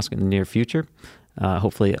this task in the near future.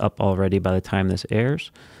 Hopefully up already by the time this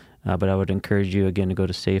airs. But I would encourage you, again, to go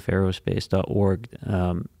to safeaerospace.org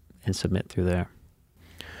and submit through there.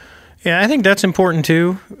 Yeah, I think that's important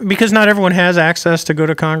too, because not everyone has access to go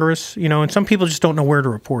to Congress, and some people just don't know where to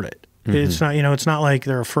report it. Mm-hmm. It's not, it's not like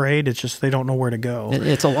they're afraid. It's just they don't know where to go.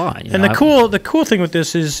 It's a lot. And the cool thing with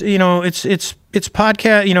this is, it's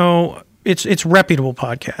podcast, it's reputable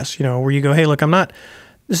podcasts, where you go, hey, look,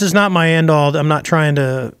 this is not my end all. I'm not trying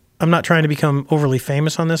to become overly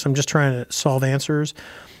famous on this. I'm just trying to solve answers.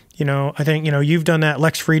 I think, you've done that.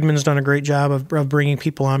 Lex Friedman's done a great job of bringing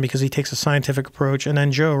people on because he takes a scientific approach. And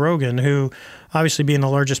then Joe Rogan, who obviously being the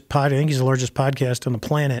largest I think he's the largest podcast on the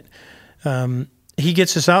planet. He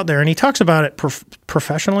gets this out there and he talks about it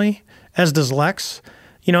professionally, as does Lex,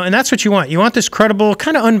 and that's what you want. You want this credible,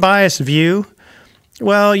 kind of unbiased view.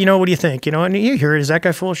 Well, what do you think? And you hear it. Is that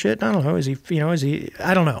guy full of shit? I don't know. Is he,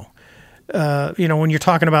 I don't know. When you're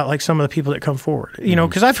talking about like some of the people that come forward,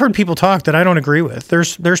 because I've heard people talk that I don't agree with.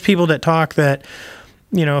 There's people that talk that,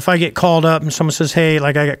 if I get called up and someone says, hey,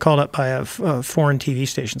 like I got called up by a foreign TV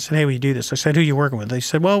station, said, hey, will you do this? I said, who are you working with? They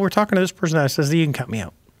said, well, we're talking to this person. I says, you can cut me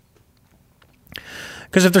out.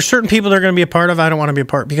 Because if there's certain people they're going to be a part of, I don't want to be a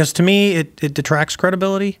part. Because to me, it detracts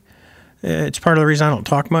credibility. It's part of the reason I don't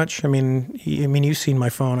talk much. I mean, you've seen my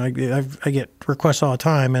phone. I get requests all the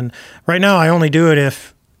time, and right now I only do it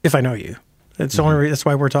if I know you. It's the only. That's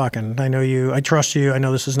why we're talking. I know you. I trust you. I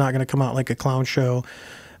know this is not going to come out like a clown show,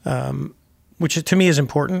 which to me is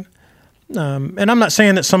important. And I'm not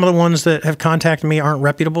saying that some of the ones that have contacted me aren't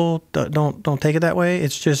reputable. Don't take it that way.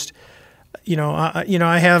 It's just,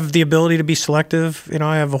 I have the ability to be selective.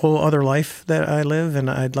 I have a whole other life that I live, and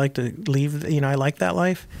I'd like to leave. I like that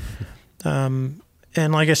life. And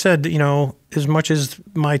like I said, as much as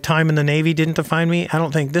my time in the Navy didn't define me, I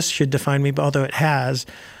don't think this should define me, although it has,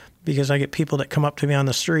 because I get people that come up to me on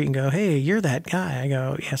the street and go, hey, you're that guy. I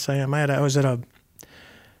go, yes, I am. I was at a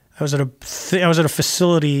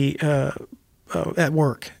facility at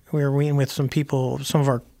work. We were meeting with some people, some of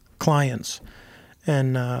our clients,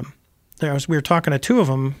 and we were talking to two of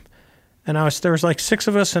them, and there was like six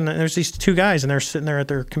of us, and there's these two guys, and they're sitting there at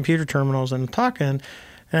their computer terminals and talking.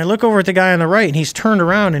 And I look over at the guy on the right, and he's turned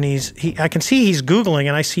around, and I can see he's Googling,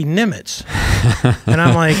 and I see Nimitz. And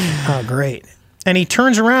I'm like, oh, great. And he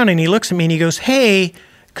turns around, and he looks at me, and he goes, hey,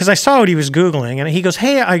 because I saw what he was Googling, and he goes,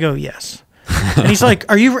 "Hey," I go, "Yes," and he's like,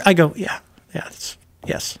 "Are you?" I go, "Yeah,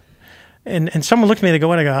 yes." And someone looked at me. They go,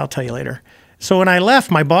 "What?" I go, "I'll tell you later." So when I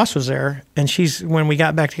left, my boss was there, and when we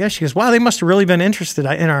got back together, she goes, "Wow, they must have really been interested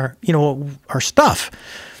in our stuff."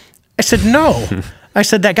 I said, "No." I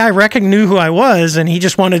said, "That guy knew who I was, and he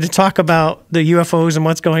just wanted to talk about the UFOs and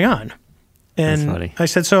what's going on." And That's funny. I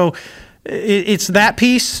said, "So it's that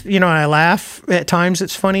piece, and I laugh at times.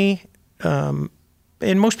 It's funny." And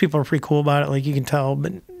most people are pretty cool about it, like you can tell,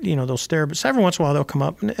 but they'll stare. But every once in a while they'll come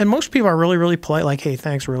up, and most people are really, really polite, like, "Hey,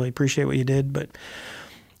 thanks, really appreciate what you did." But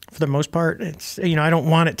for the most part, it's I don't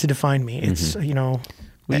want it to define me. It's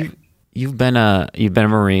You've been a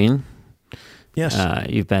Marine. Yes.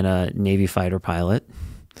 You've been a Navy fighter pilot,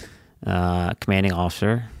 commanding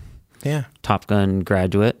officer. Yeah. Top Gun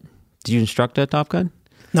graduate. Did you instruct at Top Gun?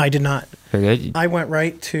 No, I did not. Very good. I went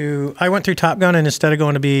through Top Gun, and instead of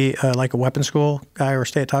going to be like a weapons school guy or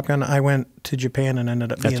stay at Top Gun, I went to Japan and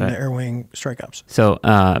ended up being the Air Wing Strike Ops. So,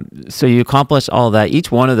 so you accomplished all that.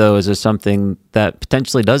 Each one of those is something that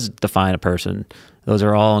potentially does define a person. Those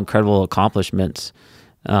are all incredible accomplishments.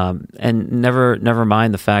 And never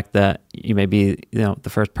mind the fact that you may be, the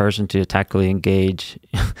first person to tactically engage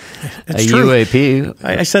a true. UAP.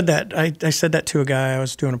 I said that. I said that to a guy. I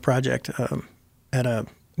was doing a project at a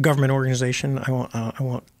government organization. I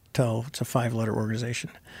won't tell. It's a 5-letter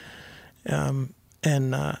organization. And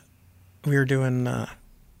we were doing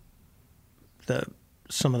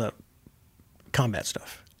some of the combat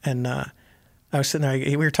stuff. And I was sitting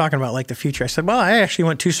there, we were talking about like the future. I said, "Well, I actually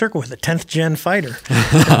went 2-circle with a 10th gen fighter.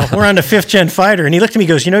 We're on the 5th gen fighter." And he looked at me and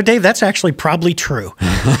goes, "Dave, that's actually probably true.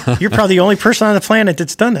 You're probably the only person on the planet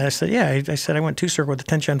that's done that." I said, "Yeah." I said, "I went 2-circle with a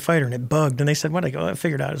 10th gen fighter and it bugged." And they said, "What?" I go, "I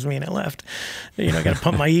figured out it was me," and I left. I got to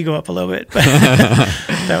pump my ego up a little bit.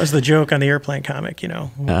 That was the joke on the airplane comic,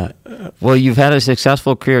 Well, you've had a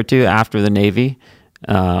successful career too after the Navy.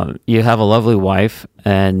 You have a lovely wife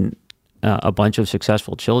and a bunch of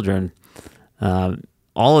successful children.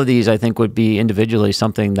 All of these, I think, would be individually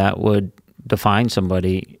something that would define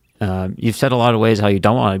somebody. You've said a lot of ways how you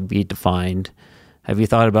don't want to be defined. Have you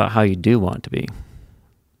thought about how you do want to be?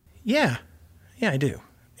 Yeah, I do.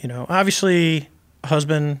 Obviously,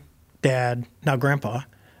 husband, dad, now grandpa.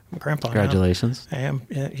 I'm a grandpa. Congratulations. Now. I am.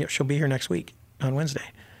 Yeah, she'll be here next week on Wednesday.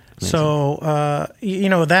 Amazing. So,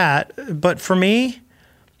 that. But for me,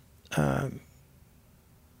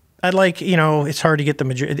 I'd like, it's hard to get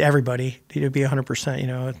everybody to be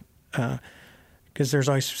 100%, because there's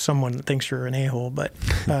always someone that thinks you're an a-hole. But,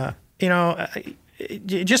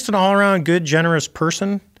 just an all-around good, generous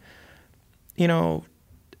person. I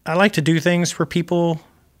like to do things for people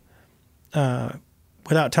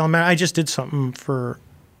without telling them. I just did something for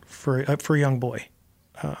a young boy.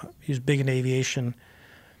 He was big in aviation,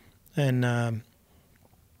 and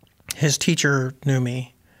his teacher knew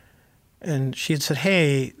me. And she had said,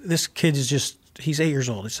 "Hey, this kid he's 8 years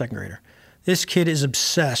old, he's a 2nd grader. This kid is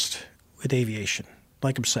obsessed with aviation,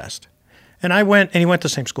 like obsessed." And I went, and he went to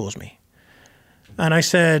the same school as me. And I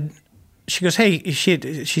said, she goes, "Hey,"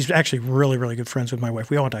 she's actually really, really good friends with my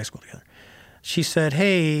wife. We all went to high school together. She said,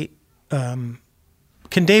 "Hey, can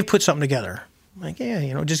Dave put something together?" I'm like,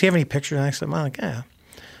 "Yeah, does he have any pictures?" And I said, "I'm like, yeah."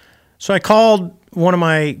 So I called one of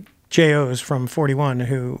my JOs from 41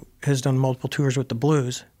 who has done multiple tours with the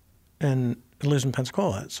Blues and lives in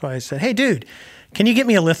Pensacola. So I said, "Hey, dude, can you get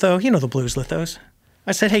me a litho?" The Blues lithos.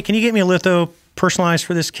 I said, "Hey, can you get me a litho personalized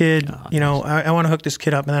for this kid? Oh, nice. I want to hook this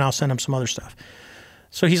kid up, and then I'll send him some other stuff."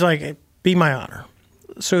 So he's like, "Be my honor."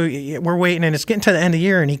 So we're waiting, and it's getting to the end of the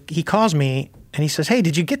year, and he calls me, and he says, "Hey,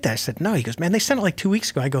 did you get that?" I said, "No." He goes, "Man, they sent it like 2 weeks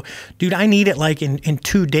ago." I go, "Dude, I need it like in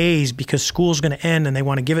 2 days because school's going to end, and they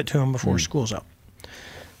want to give it to him before school's up."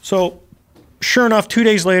 So sure enough, 2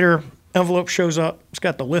 days later, envelope shows up. It's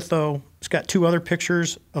got the litho. It's got 2 other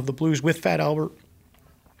pictures of the Blues with Fat Albert.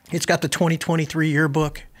 It's got the 2023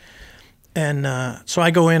 yearbook. And so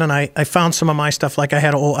I go in and I found some of my stuff. Like I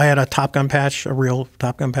had a Top Gun patch, a real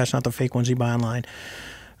Top Gun patch, not the fake ones you buy online.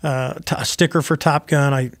 A sticker for Top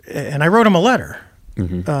Gun. I wrote him a letter.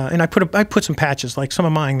 Mm-hmm. And I put some patches, like some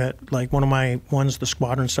of mine that, like one of my ones, the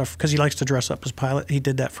squadron stuff, because he likes to dress up as a pilot. He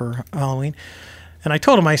did that for Halloween. And I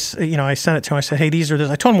told him, I sent it to him. I said, "Hey, these are this."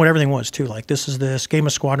 I told him what everything was too. Like, this is this. Gave him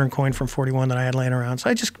a squadron coin from 41 that I had laying around. So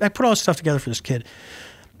I put all this stuff together for this kid.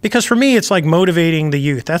 Because for me, it's like motivating the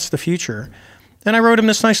youth. That's the future. And I wrote him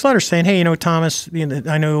this nice letter saying, "Hey, Thomas,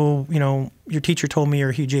 I know, your teacher told me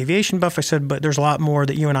you're a huge aviation buff." I said, "But there's a lot more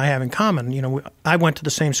that you and I have in common. I went to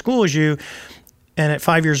the same school as you. And at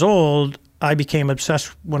 5 years old, I became obsessed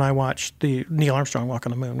when I watched the Neil Armstrong walk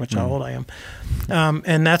on the moon, which is how old I am.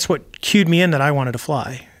 And that's what cued me in that I wanted to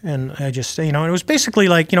fly. And I just, it was basically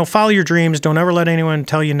like, follow your dreams. Don't ever let anyone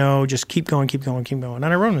tell you no. Just keep going, keep going, keep going. And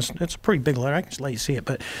I wrote him, it's a pretty big letter. I can just let you see it.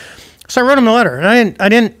 But so I wrote him a letter, and I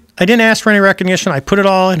didn't ask for any recognition. I put it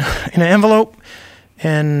all in an envelope,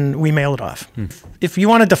 and we mailed it off. If you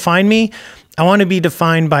want to define me, I want to be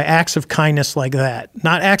defined by acts of kindness like that.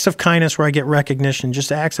 Not acts of kindness where I get recognition,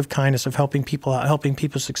 just acts of kindness of helping people out, helping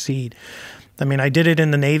people succeed. I mean, I did it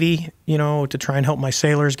in the Navy, to try and help my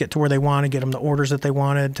sailors get to where they want to, get them the orders that they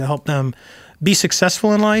wanted, to help them be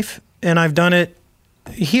successful in life. And I've done it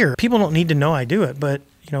here. People don't need to know I do it, but,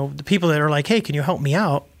 the people that are like, hey, can you help me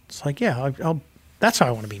out? It's like, yeah, that's how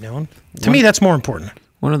I want to be known. To me, that's more important.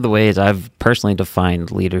 One of the ways I've personally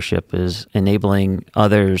defined leadership is enabling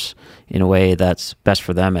others in a way that's best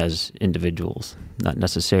for them as individuals, not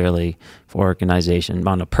necessarily for organization,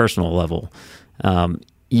 on a personal level.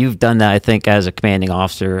 You've done that, I think, as a commanding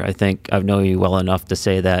officer. I think I've known you well enough to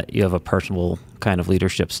say that you have a personal kind of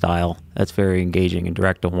leadership style that's very engaging and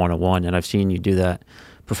direct and one-on-one, and I've seen you do that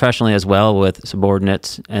professionally as well with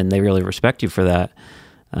subordinates, and they really respect you for that.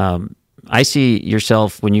 I see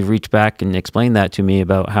yourself, when you've reached back and explained that to me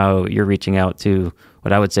about how you're reaching out to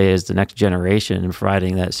what I would say is the next generation and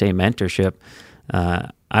providing that same mentorship.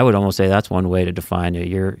 I would almost say that's one way to define it.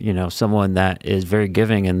 You're, someone that is very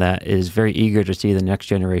giving and that is very eager to see the next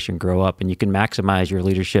generation grow up, and you can maximize your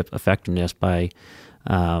leadership effectiveness by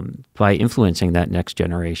influencing that next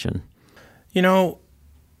generation.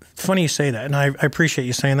 Funny you say that, and I appreciate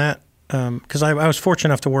you saying that, because I was fortunate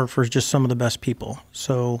enough to work for just some of the best people.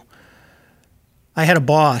 So I had a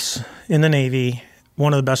boss in the Navy,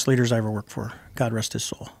 one of the best leaders I ever worked for. God rest his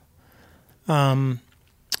soul.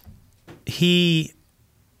 He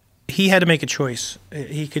had to make a choice.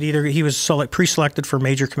 He was pre-selected for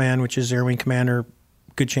Major Command, which is Air Wing Commander.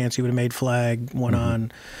 Good chance he would have made flag, went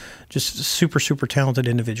on. Just a super, super talented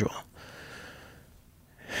individual.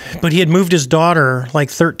 But he had moved his daughter like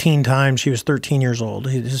 13 times. She was 13 years old.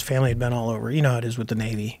 His family had been all over. You know how it is with the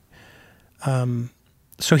Navy.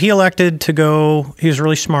 So he elected to go. He was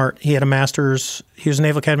really smart. He had a master's. He was a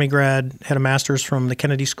Naval Academy grad, had a master's from the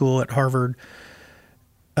Kennedy School at Harvard.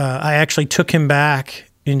 I actually took him back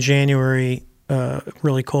in January,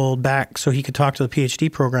 really cold, back so he could talk to the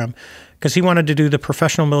PhD program, because he wanted to do the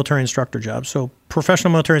professional military instructor job. So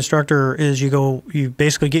professional military instructor is you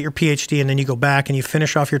basically get your PhD and then you go back and you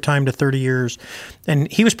finish off your time to 30 years.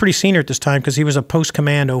 And he was pretty senior at this time because he was a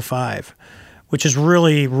post-command 05, which is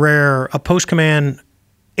really rare. A post-command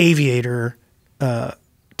aviator,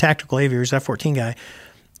 tactical aviator, he's F-14 guy,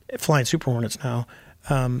 flying Super Hornets now,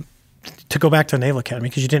 to go back to the Naval Academy,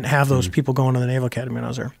 because you didn't have those people going to the Naval Academy when I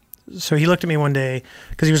was there. So he looked at me one day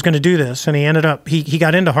because he was going to do this, and he ended up, he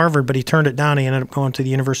got into Harvard, but he turned it down. He ended up going to the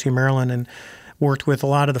University of Maryland and worked with a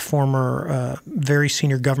lot of the former very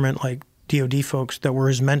senior government, like DOD folks that were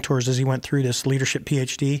his mentors as he went through this leadership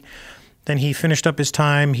PhD. Then he finished up his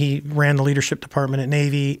time. He ran the leadership department at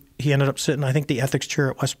Navy. He ended up sitting, I think, the ethics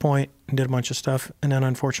chair at West Point and did a bunch of stuff. And then,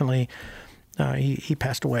 unfortunately, he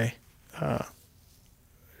passed away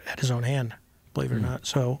at his own hand, believe it or not.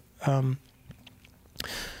 So,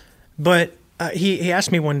 but he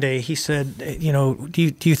asked me one day, he said, do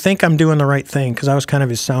you think I'm doing the right thing? Because I was kind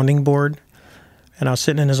of his sounding board. And I was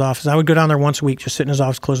sitting in his office. I would go down there once a week, just sit in his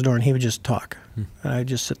office, close the door, and he would just talk. And I'd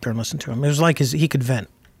just sit there and listen to him. It was like he could vent.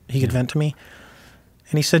 He could vent to me.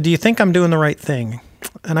 And he said, do you think I'm doing the right thing?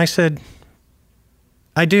 And I said,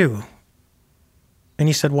 I do. And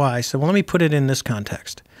he said, why? I said, well, let me put it in this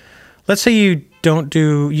context. Let's say you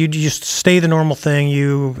just stay the normal thing,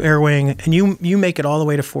 you Air Wing, and you make it all the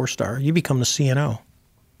way to 4-star. You become the CNO.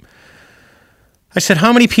 I said,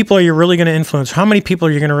 how many people are you really going to influence? How many people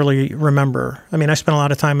are you going to really remember? I mean, I spent a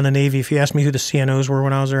lot of time in the Navy. If you asked me who the CNOs were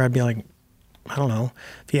when I was there, I'd be like, I don't know.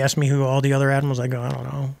 If you asked me who all the other admirals, I go, I don't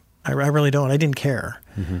know. I really don't. I didn't care.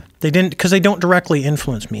 They didn't, because they don't directly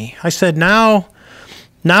influence me. I said, now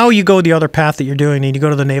you go the other path that you're doing, and you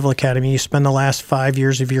go to the Naval Academy. You spend the last 5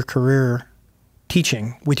 years of your career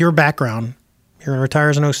teaching with your background. You're going to retire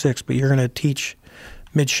as an 06, but you're going to teach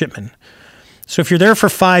midshipmen. So if you're there for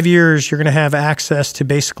 5 years, you're going to have access to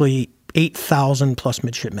basically 8,000 plus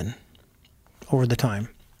midshipmen over the time.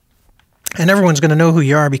 And everyone's going to know who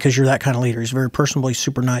you are because you're that kind of leader. He's very personable. He's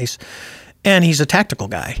super nice. And he's a tactical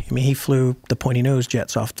guy. I mean, he flew the pointy nose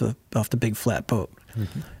jets off the big flat boat.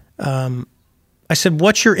 I said,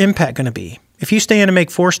 what's your impact going to be? If you stay in to make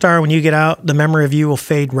 4-star, when you get out, the memory of you will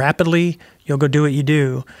fade rapidly. You'll go do what you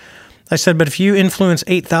do. I said, but if you influence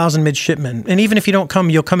 8,000 midshipmen, and even if you don't come,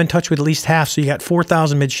 you'll come in touch with at least half, so you got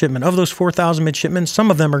 4,000 midshipmen. Of those 4,000 midshipmen,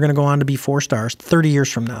 some of them are going to go on to be 4-stars 30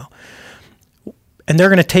 years from now. And they're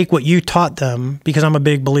going to take what you taught them, because I'm a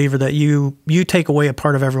big believer that you take away a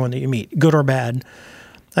part of everyone that you meet, good or bad.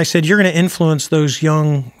 I said, you're going to influence those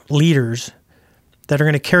young leaders that are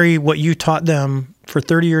going to carry what you taught them for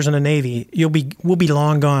 30 years in the Navy. We'll be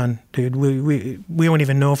long gone, dude. We won't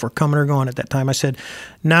even know if we're coming or going at that time. I said,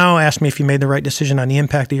 now ask me if you made the right decision on the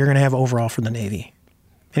impact that you're going to have overall for the Navy.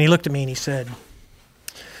 And he looked at me and he said,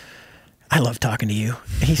 I love talking to you.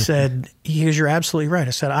 He said, you're absolutely right.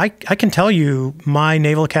 I said, I can tell you my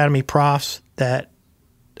Naval Academy profs that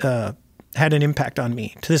had an impact on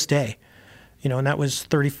me to this day. And that was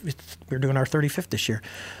we're doing our 35th this year.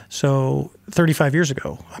 So 35 years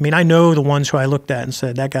ago. I mean, I know the ones who I looked at and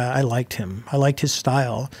said, that guy, I liked him. I liked his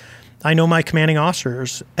style. I know my commanding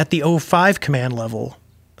officers at the 05 command level.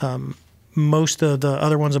 Most of the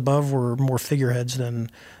other ones above were more figureheads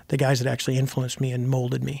than the guys that actually influenced me and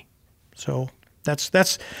molded me. So that's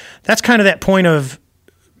kind of that point of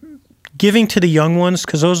giving to the young ones,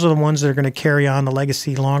 because those are the ones that are going to carry on the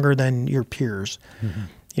legacy longer than your peers.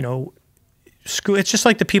 Mm-hmm. School, it's just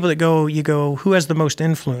like the people that you go, who has the most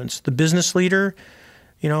influence? The business leader,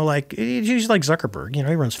 like he's like Zuckerberg, he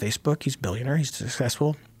runs Facebook, he's a billionaire, he's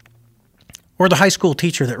successful. Or the high school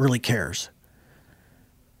teacher that really cares.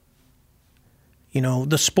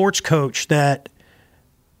 The sports coach that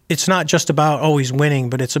it's not just about always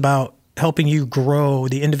winning, but it's about helping you grow,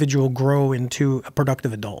 the individual grow into a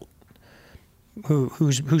productive adult.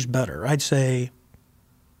 Who's better? I'd say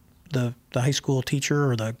the high school teacher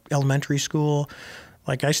or the elementary school.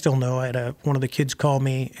 Like, I still know I had one of the kids called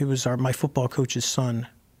me. It was my football coach's son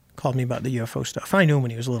called me about the UFO stuff. I knew him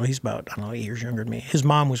when he was little. He's about, 8 years younger than me. His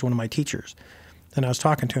mom was one of my teachers. And I was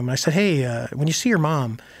talking to him, and I said, hey, when you see your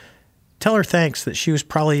mom, tell her thanks that she was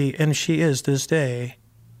probably, and she is to this day,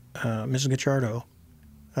 Mrs. Gacciardo.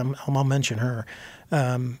 I'll mention her.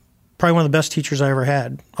 Probably one of the best teachers I ever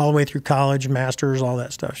had, all the way through college, masters, all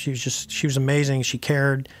that stuff. She was amazing. She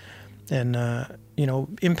cared. And,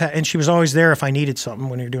 impact. And she was always there if I needed something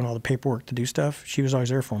when you're doing all the paperwork to do stuff. She was always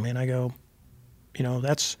there for me. And I go,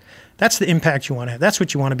 that's the impact you want to have. That's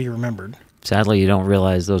what you want to be remembered. Sadly, you don't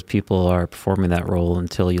realize those people are performing that role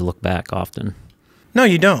until you look back often. No,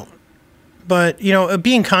 you don't. But,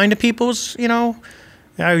 being kind to people's, I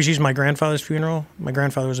always use my grandfather's funeral. My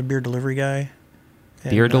grandfather was a beer delivery guy.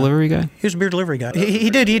 Beer delivery guy? He was a beer delivery guy. He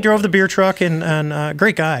did. He drove the beer truck, and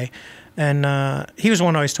great guy. And he was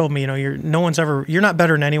one who always told me, you're not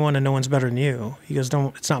better than anyone, and no one's better than you. He goes,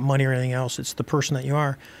 it's not money or anything else. It's the person that you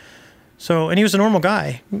are. So, and he was a normal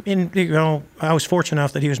guy. And, I was fortunate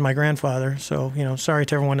enough that he was my grandfather. So, sorry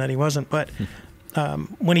to everyone that he wasn't. But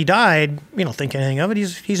when he died, think anything of it.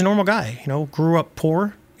 He's a normal guy. Grew up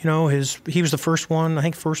poor. He was the first one, I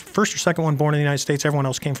think first or second one born in the United States. Everyone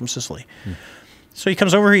else came from Sicily. So he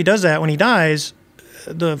comes over here, he does that. When he dies,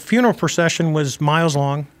 the funeral procession was miles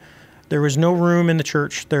long. There was no room in the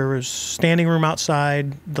church. There was standing room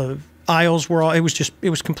outside. The aisles were it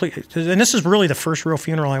was complete. And this is really the first real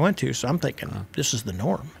funeral I went to. So I'm thinking, this is the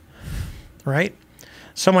norm, right?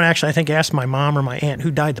 Someone actually, I think, asked my mom or my aunt,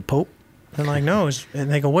 who died, the Pope? And I'm like, no.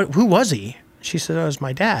 And they go, who was he? She said, it was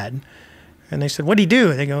my dad. And they said, what did he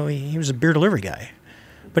do? And they go, he was a beer delivery guy.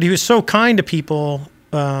 But he was so kind to people,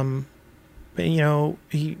 he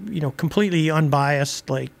completely unbiased.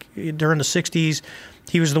 Like, during the 60s,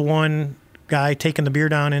 he was the one guy taking the beer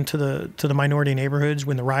down into the minority neighborhoods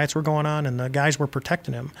when the riots were going on, and the guys were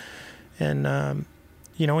protecting him. And,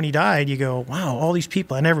 when he died, you go, wow, all these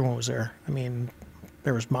people, and everyone was there. I mean,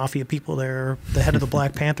 there was mafia people there. The head of the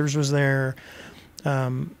Black Panthers was there.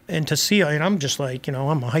 And to see, and I'm just like,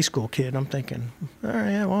 I'm a high school kid. I'm thinking, all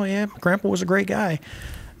right, my grandpa was a great guy.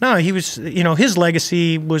 No, he was, his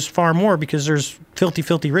legacy was far more, because there's filthy,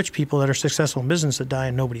 filthy rich people that are successful in business that die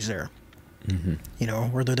and nobody's there.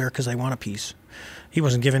 Mm-hmm. Or they're there because they want a piece. He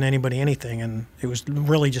wasn't giving anybody anything, and it was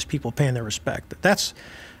really just people paying their respect. That's,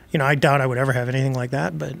 I doubt I would ever have anything like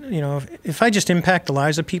that. But, if I just impact the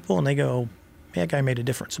lives of people and they go, that guy made a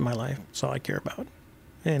difference in my life, that's all I care about.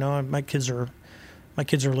 My kids are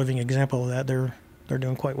a living example of that. They're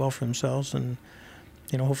doing quite well for themselves, and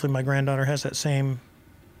hopefully my granddaughter has that same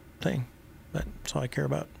thing. But that's all I care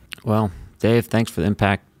about. Well, Dave, thanks for the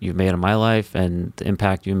impact you've made on my life and the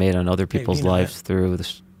impact you made on other people's lives through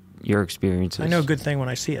your experiences. I know a good thing when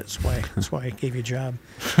I see it. That's why I gave you a job.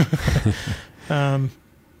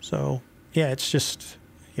 So yeah, it's just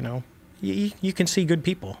you can see good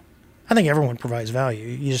people. I think everyone provides value.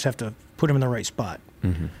 You just have to put them in the right spot.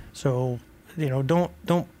 Mm-hmm. So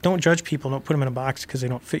don't judge people. Don't put them in a box because they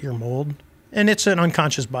don't fit your mold. And it's an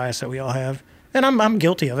unconscious bias that we all have. And I'm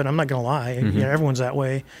guilty of it. I'm not going to lie. Everyone's that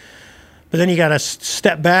way. But then you got to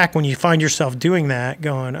step back when you find yourself doing that,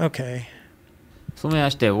 going, okay. So let me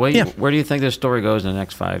ask you, where do you think this story goes in the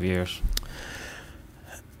next 5 years?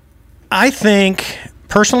 I think,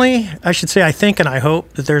 personally, I should say I think and I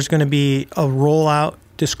hope that there's going to be a rollout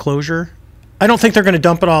disclosure. I don't think they're going to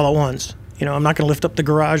dump it all at once. I'm not going to lift up the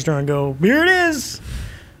garage door and go, here it is.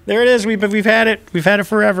 There it is. We've had it. We've had it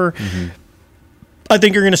forever. I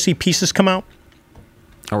think you're going to see pieces come out.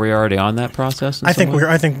 Are we already on that process? I think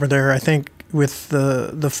we're there. I think with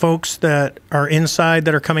the folks that are inside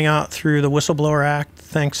that are coming out through the Whistleblower Act,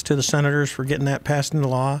 thanks to the senators for getting that passed into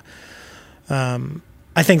law.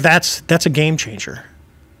 I think that's a game changer.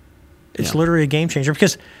 It's literally a game changer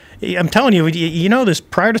because I'm telling you, this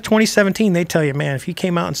prior to 2017, they tell you, man, if you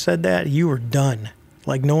came out and said that, you were done.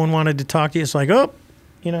 Like no one wanted to talk to you. It's like,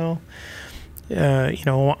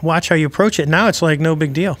 watch how you approach it. Now it's like no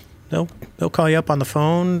big deal. They'll call you up on the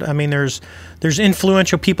phone. I mean, there's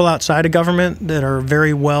influential people outside of government that are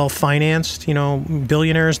very well financed,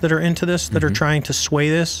 billionaires that are into this, that are trying to sway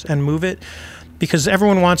this and move it, because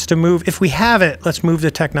everyone wants to move. If we have it, let's move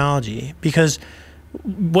the technology. Because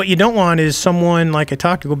what you don't want is someone, like I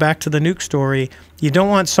talked, to go back to the nuke story, you don't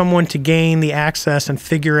want someone to gain the access and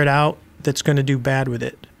figure it out that's going to do bad with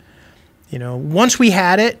it. Once we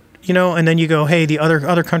had it, and then you go, hey, the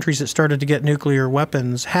other countries that started to get nuclear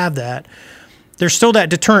weapons have that. There's still that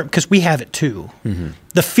deterrent because we have it too.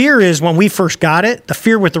 The fear is when we first got it, the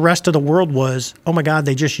fear with the rest of the world was, oh my God,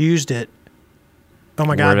 they just used it. Oh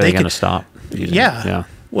my God, where are they going to stop? Yeah.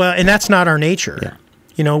 Well, and that's not our nature.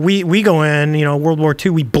 Yeah. We go in, World War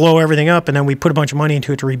II, we blow everything up and then we put a bunch of money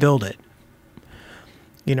into it to rebuild it.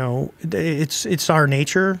 It's our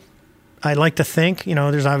nature. I like to think,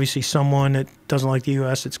 there's obviously someone that doesn't like the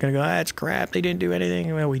U.S. that's going to go, that's crap. They didn't do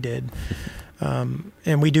anything. Well, we did.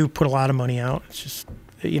 And we do put a lot of money out. It's just,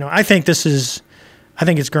 I think it's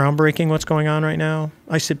groundbreaking what's going on right now.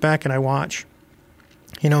 I sit back and I watch,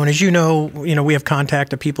 and as we have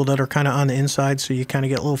contact of people that are kind of on the inside. So you kind of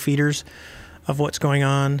get little feeders of what's going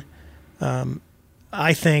on.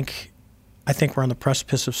 I think we're on the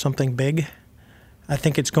precipice of something big. I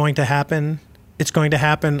think it's going to happen. It's going to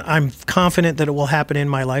happen. I'm confident that it will happen in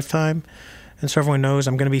my lifetime. And so everyone knows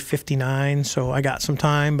I'm going to be 59, so I got some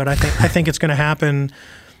time. But I think it's going to happen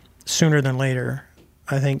sooner than later.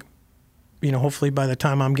 I think, hopefully by the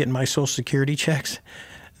time I'm getting my Social Security checks,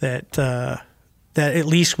 that at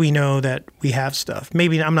least we know that we have stuff.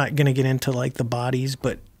 Maybe I'm not going to get into like the bodies,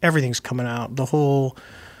 but everything's coming out. The whole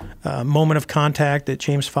moment of contact that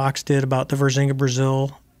James Fox did about the Virginia,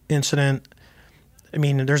 Brazil incident. I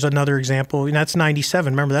mean, there's another example. That's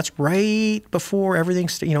 97. Remember, that's right before everything.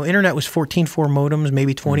 Internet was 14.4 modems,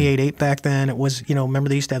 maybe 28.8 back then. It was, remember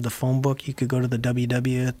they used to have the phone book. You could go to the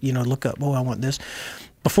WW, look up, I want this.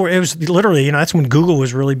 Before, it was literally, that's when Google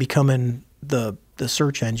was really becoming the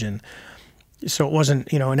search engine. So it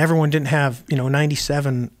wasn't, and everyone didn't have,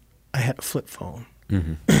 97, I had a flip phone.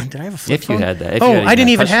 Did I have a flip phone? If you had that. I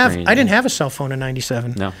didn't have a cell phone in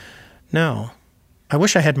 97. No. I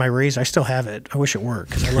wish I had my Razor. I still have it. I wish it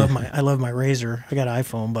worked because I love my Razor. I got an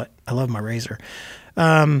iPhone, but I love my Razor.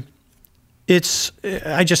 You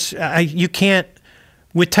can't,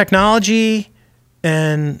 with technology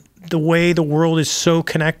and the way the world is so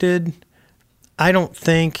connected, I don't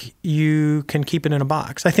think you can keep it in a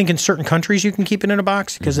box. I think in certain countries you can keep it in a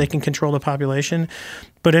box because they can control the population.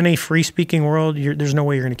 But in a free-speaking world, there's no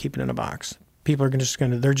way you're going to keep it in a box. People are just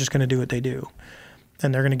going to do what they do,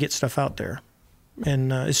 and they're going to get stuff out there.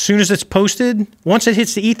 And as soon as it's posted, once it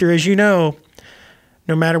hits the ether, as you know,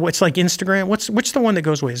 no matter what, it's like Instagram. What's the one that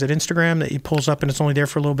goes away? Is it Instagram that it pulls up and it's only there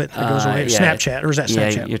for a little bit and it goes away? Snapchat, or is that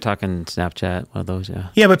Snapchat? Yeah, you're talking Snapchat, one of those, yeah.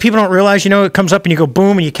 Yeah, but people don't realize, it comes up and you go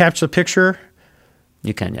boom and you capture the picture.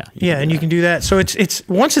 You can, yeah. You can do that. So it's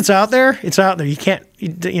once it's out there, it's out there. You can't,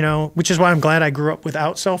 which is why I'm glad I grew up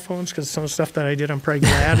without cell phones, because some of the stuff that I did, I'm pretty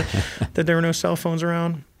glad that there were no cell phones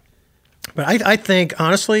around. But I think,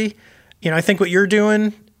 honestly, I think what you're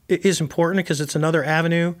doing is important because it's another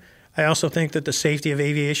avenue. I also think that the safety of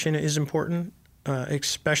aviation is important,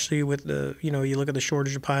 especially with you look at the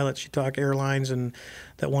shortage of pilots. You talk airlines and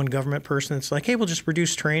that one government person. It's like, hey, we'll just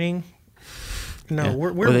reduce training. No,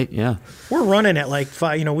 yeah. we're running at like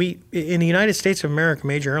 5. We in the United States of America,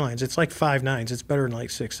 major airlines, it's like 5 nines. It's better than like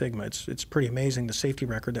 6 Sigma. It's pretty amazing the safety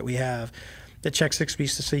record that we have. That Check 6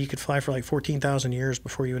 used to say you could fly for like 14,000 years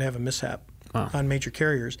before you would have a mishap on major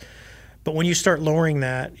carriers. But when you start lowering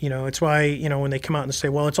that, it's why, when they come out and say,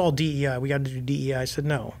 well, it's all DEI, we got to do DEI. I said,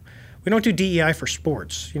 no. we don't do DEI for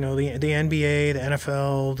sports. You know, the NBA, the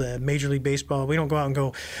NFL, the Major League Baseball. We don't go out and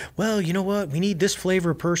go, well, you know what? We need this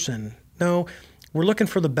flavor person. No, we're looking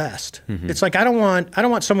for the best. It's like I don't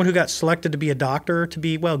want someone who got selected to be a doctor to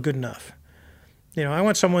be, well, good enough. You know, I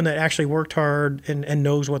want someone that actually worked hard and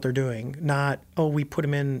knows what they're doing, not, oh, we put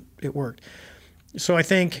them in, it worked. So I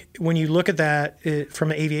think when you look at that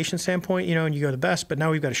from an aviation standpoint, you know, and you go the best, but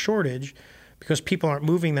now we've got a shortage because people aren't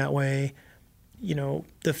moving that way. You know,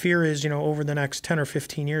 the fear is, you know, over the next 10 or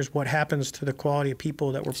 15 years, what happens to the quality of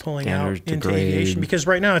people that we're pulling out into aviation? Because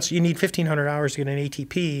right now you need 1,500 hours to get an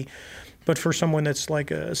ATP. But for someone that's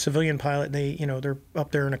like a civilian pilot, they're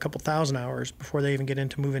up there in a couple thousand hours before they even get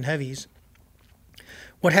into moving heavies.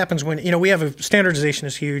 What happens when, you know, we have standardization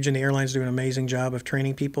is huge and the airlines do an amazing job of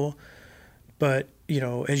training people. But, you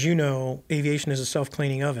know, as you know, aviation is a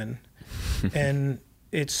self-cleaning oven. And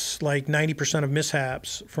it's like 90% of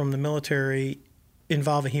mishaps from the military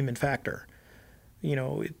involve a human factor. You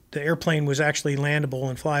know, the airplane was actually landable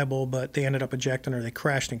and flyable, but they ended up ejecting or they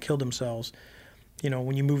crashed and killed themselves. You know,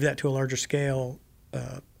 when you move that to a larger scale,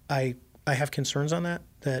 I have concerns on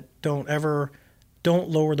that don't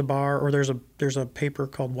lower the bar. Or there's a paper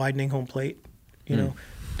called Widening Home Plate. You know,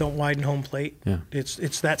 don't widen home plate. Yeah.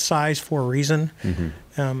 It's that size for a reason.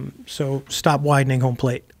 So stop widening home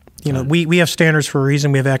plate. You know, we have standards for a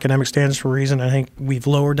reason. We have academic standards for a reason. I think we've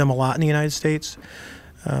lowered them a lot in the United States.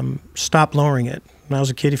 Stop lowering it. When I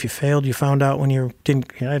was a kid, if you failed, you found out when you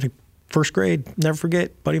didn't. You know, I had first grade, never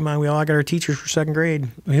forget, buddy of mine, we all got our teachers for second grade.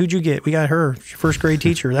 Who'd you get? We got her, first grade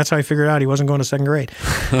teacher. That's how I figured out he wasn't going to second grade.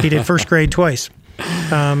 He did first grade twice.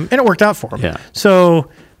 And it worked out for him. Yeah.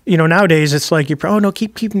 So, you know, nowadays it's like, keep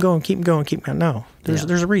them going. No,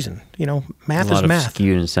 there's a reason. You know, math is math. A lot of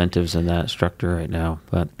skewed incentives in that structure right now.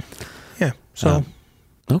 But yeah, so.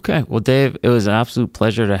 Okay. Well, Dave, it was an absolute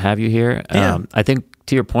pleasure to have you here. Yeah. I think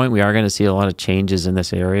to your point, we are going to see a lot of changes in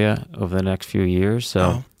this area over the next few years.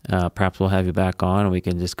 So perhaps we'll have you back on and we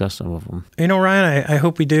can discuss some of them. You know, Ryan, I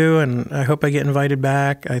hope we do, and I hope I get invited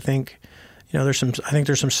back. I think, you know, there's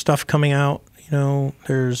some stuff coming out. You know,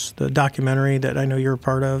 there's the documentary that I know you're a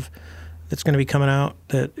part of that's going to be coming out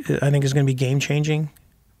that I think is going to be game changing.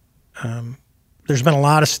 There's been a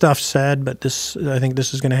lot of stuff said, but I think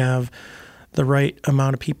this is going to have the right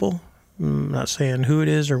amount of people. I'm not saying who it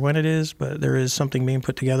is or when it is, but there is something being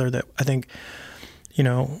put together that I think, you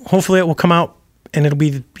know, hopefully it will come out and it'll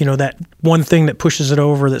be, you know, that one thing that pushes it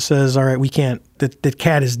over that says, all right, we can't, that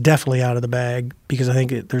cat is definitely out of the bag, because I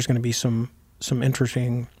think there's going to be some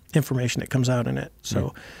interesting information that comes out in it.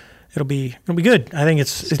 So it'll be good. I think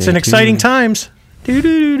it's an exciting times. We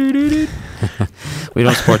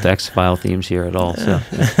don't support the X-File themes here at all. So, all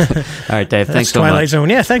right, Dave, thanks so much. Twilight Zone.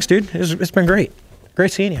 Yeah, thanks, dude. It's been great.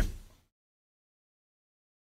 Great seeing you.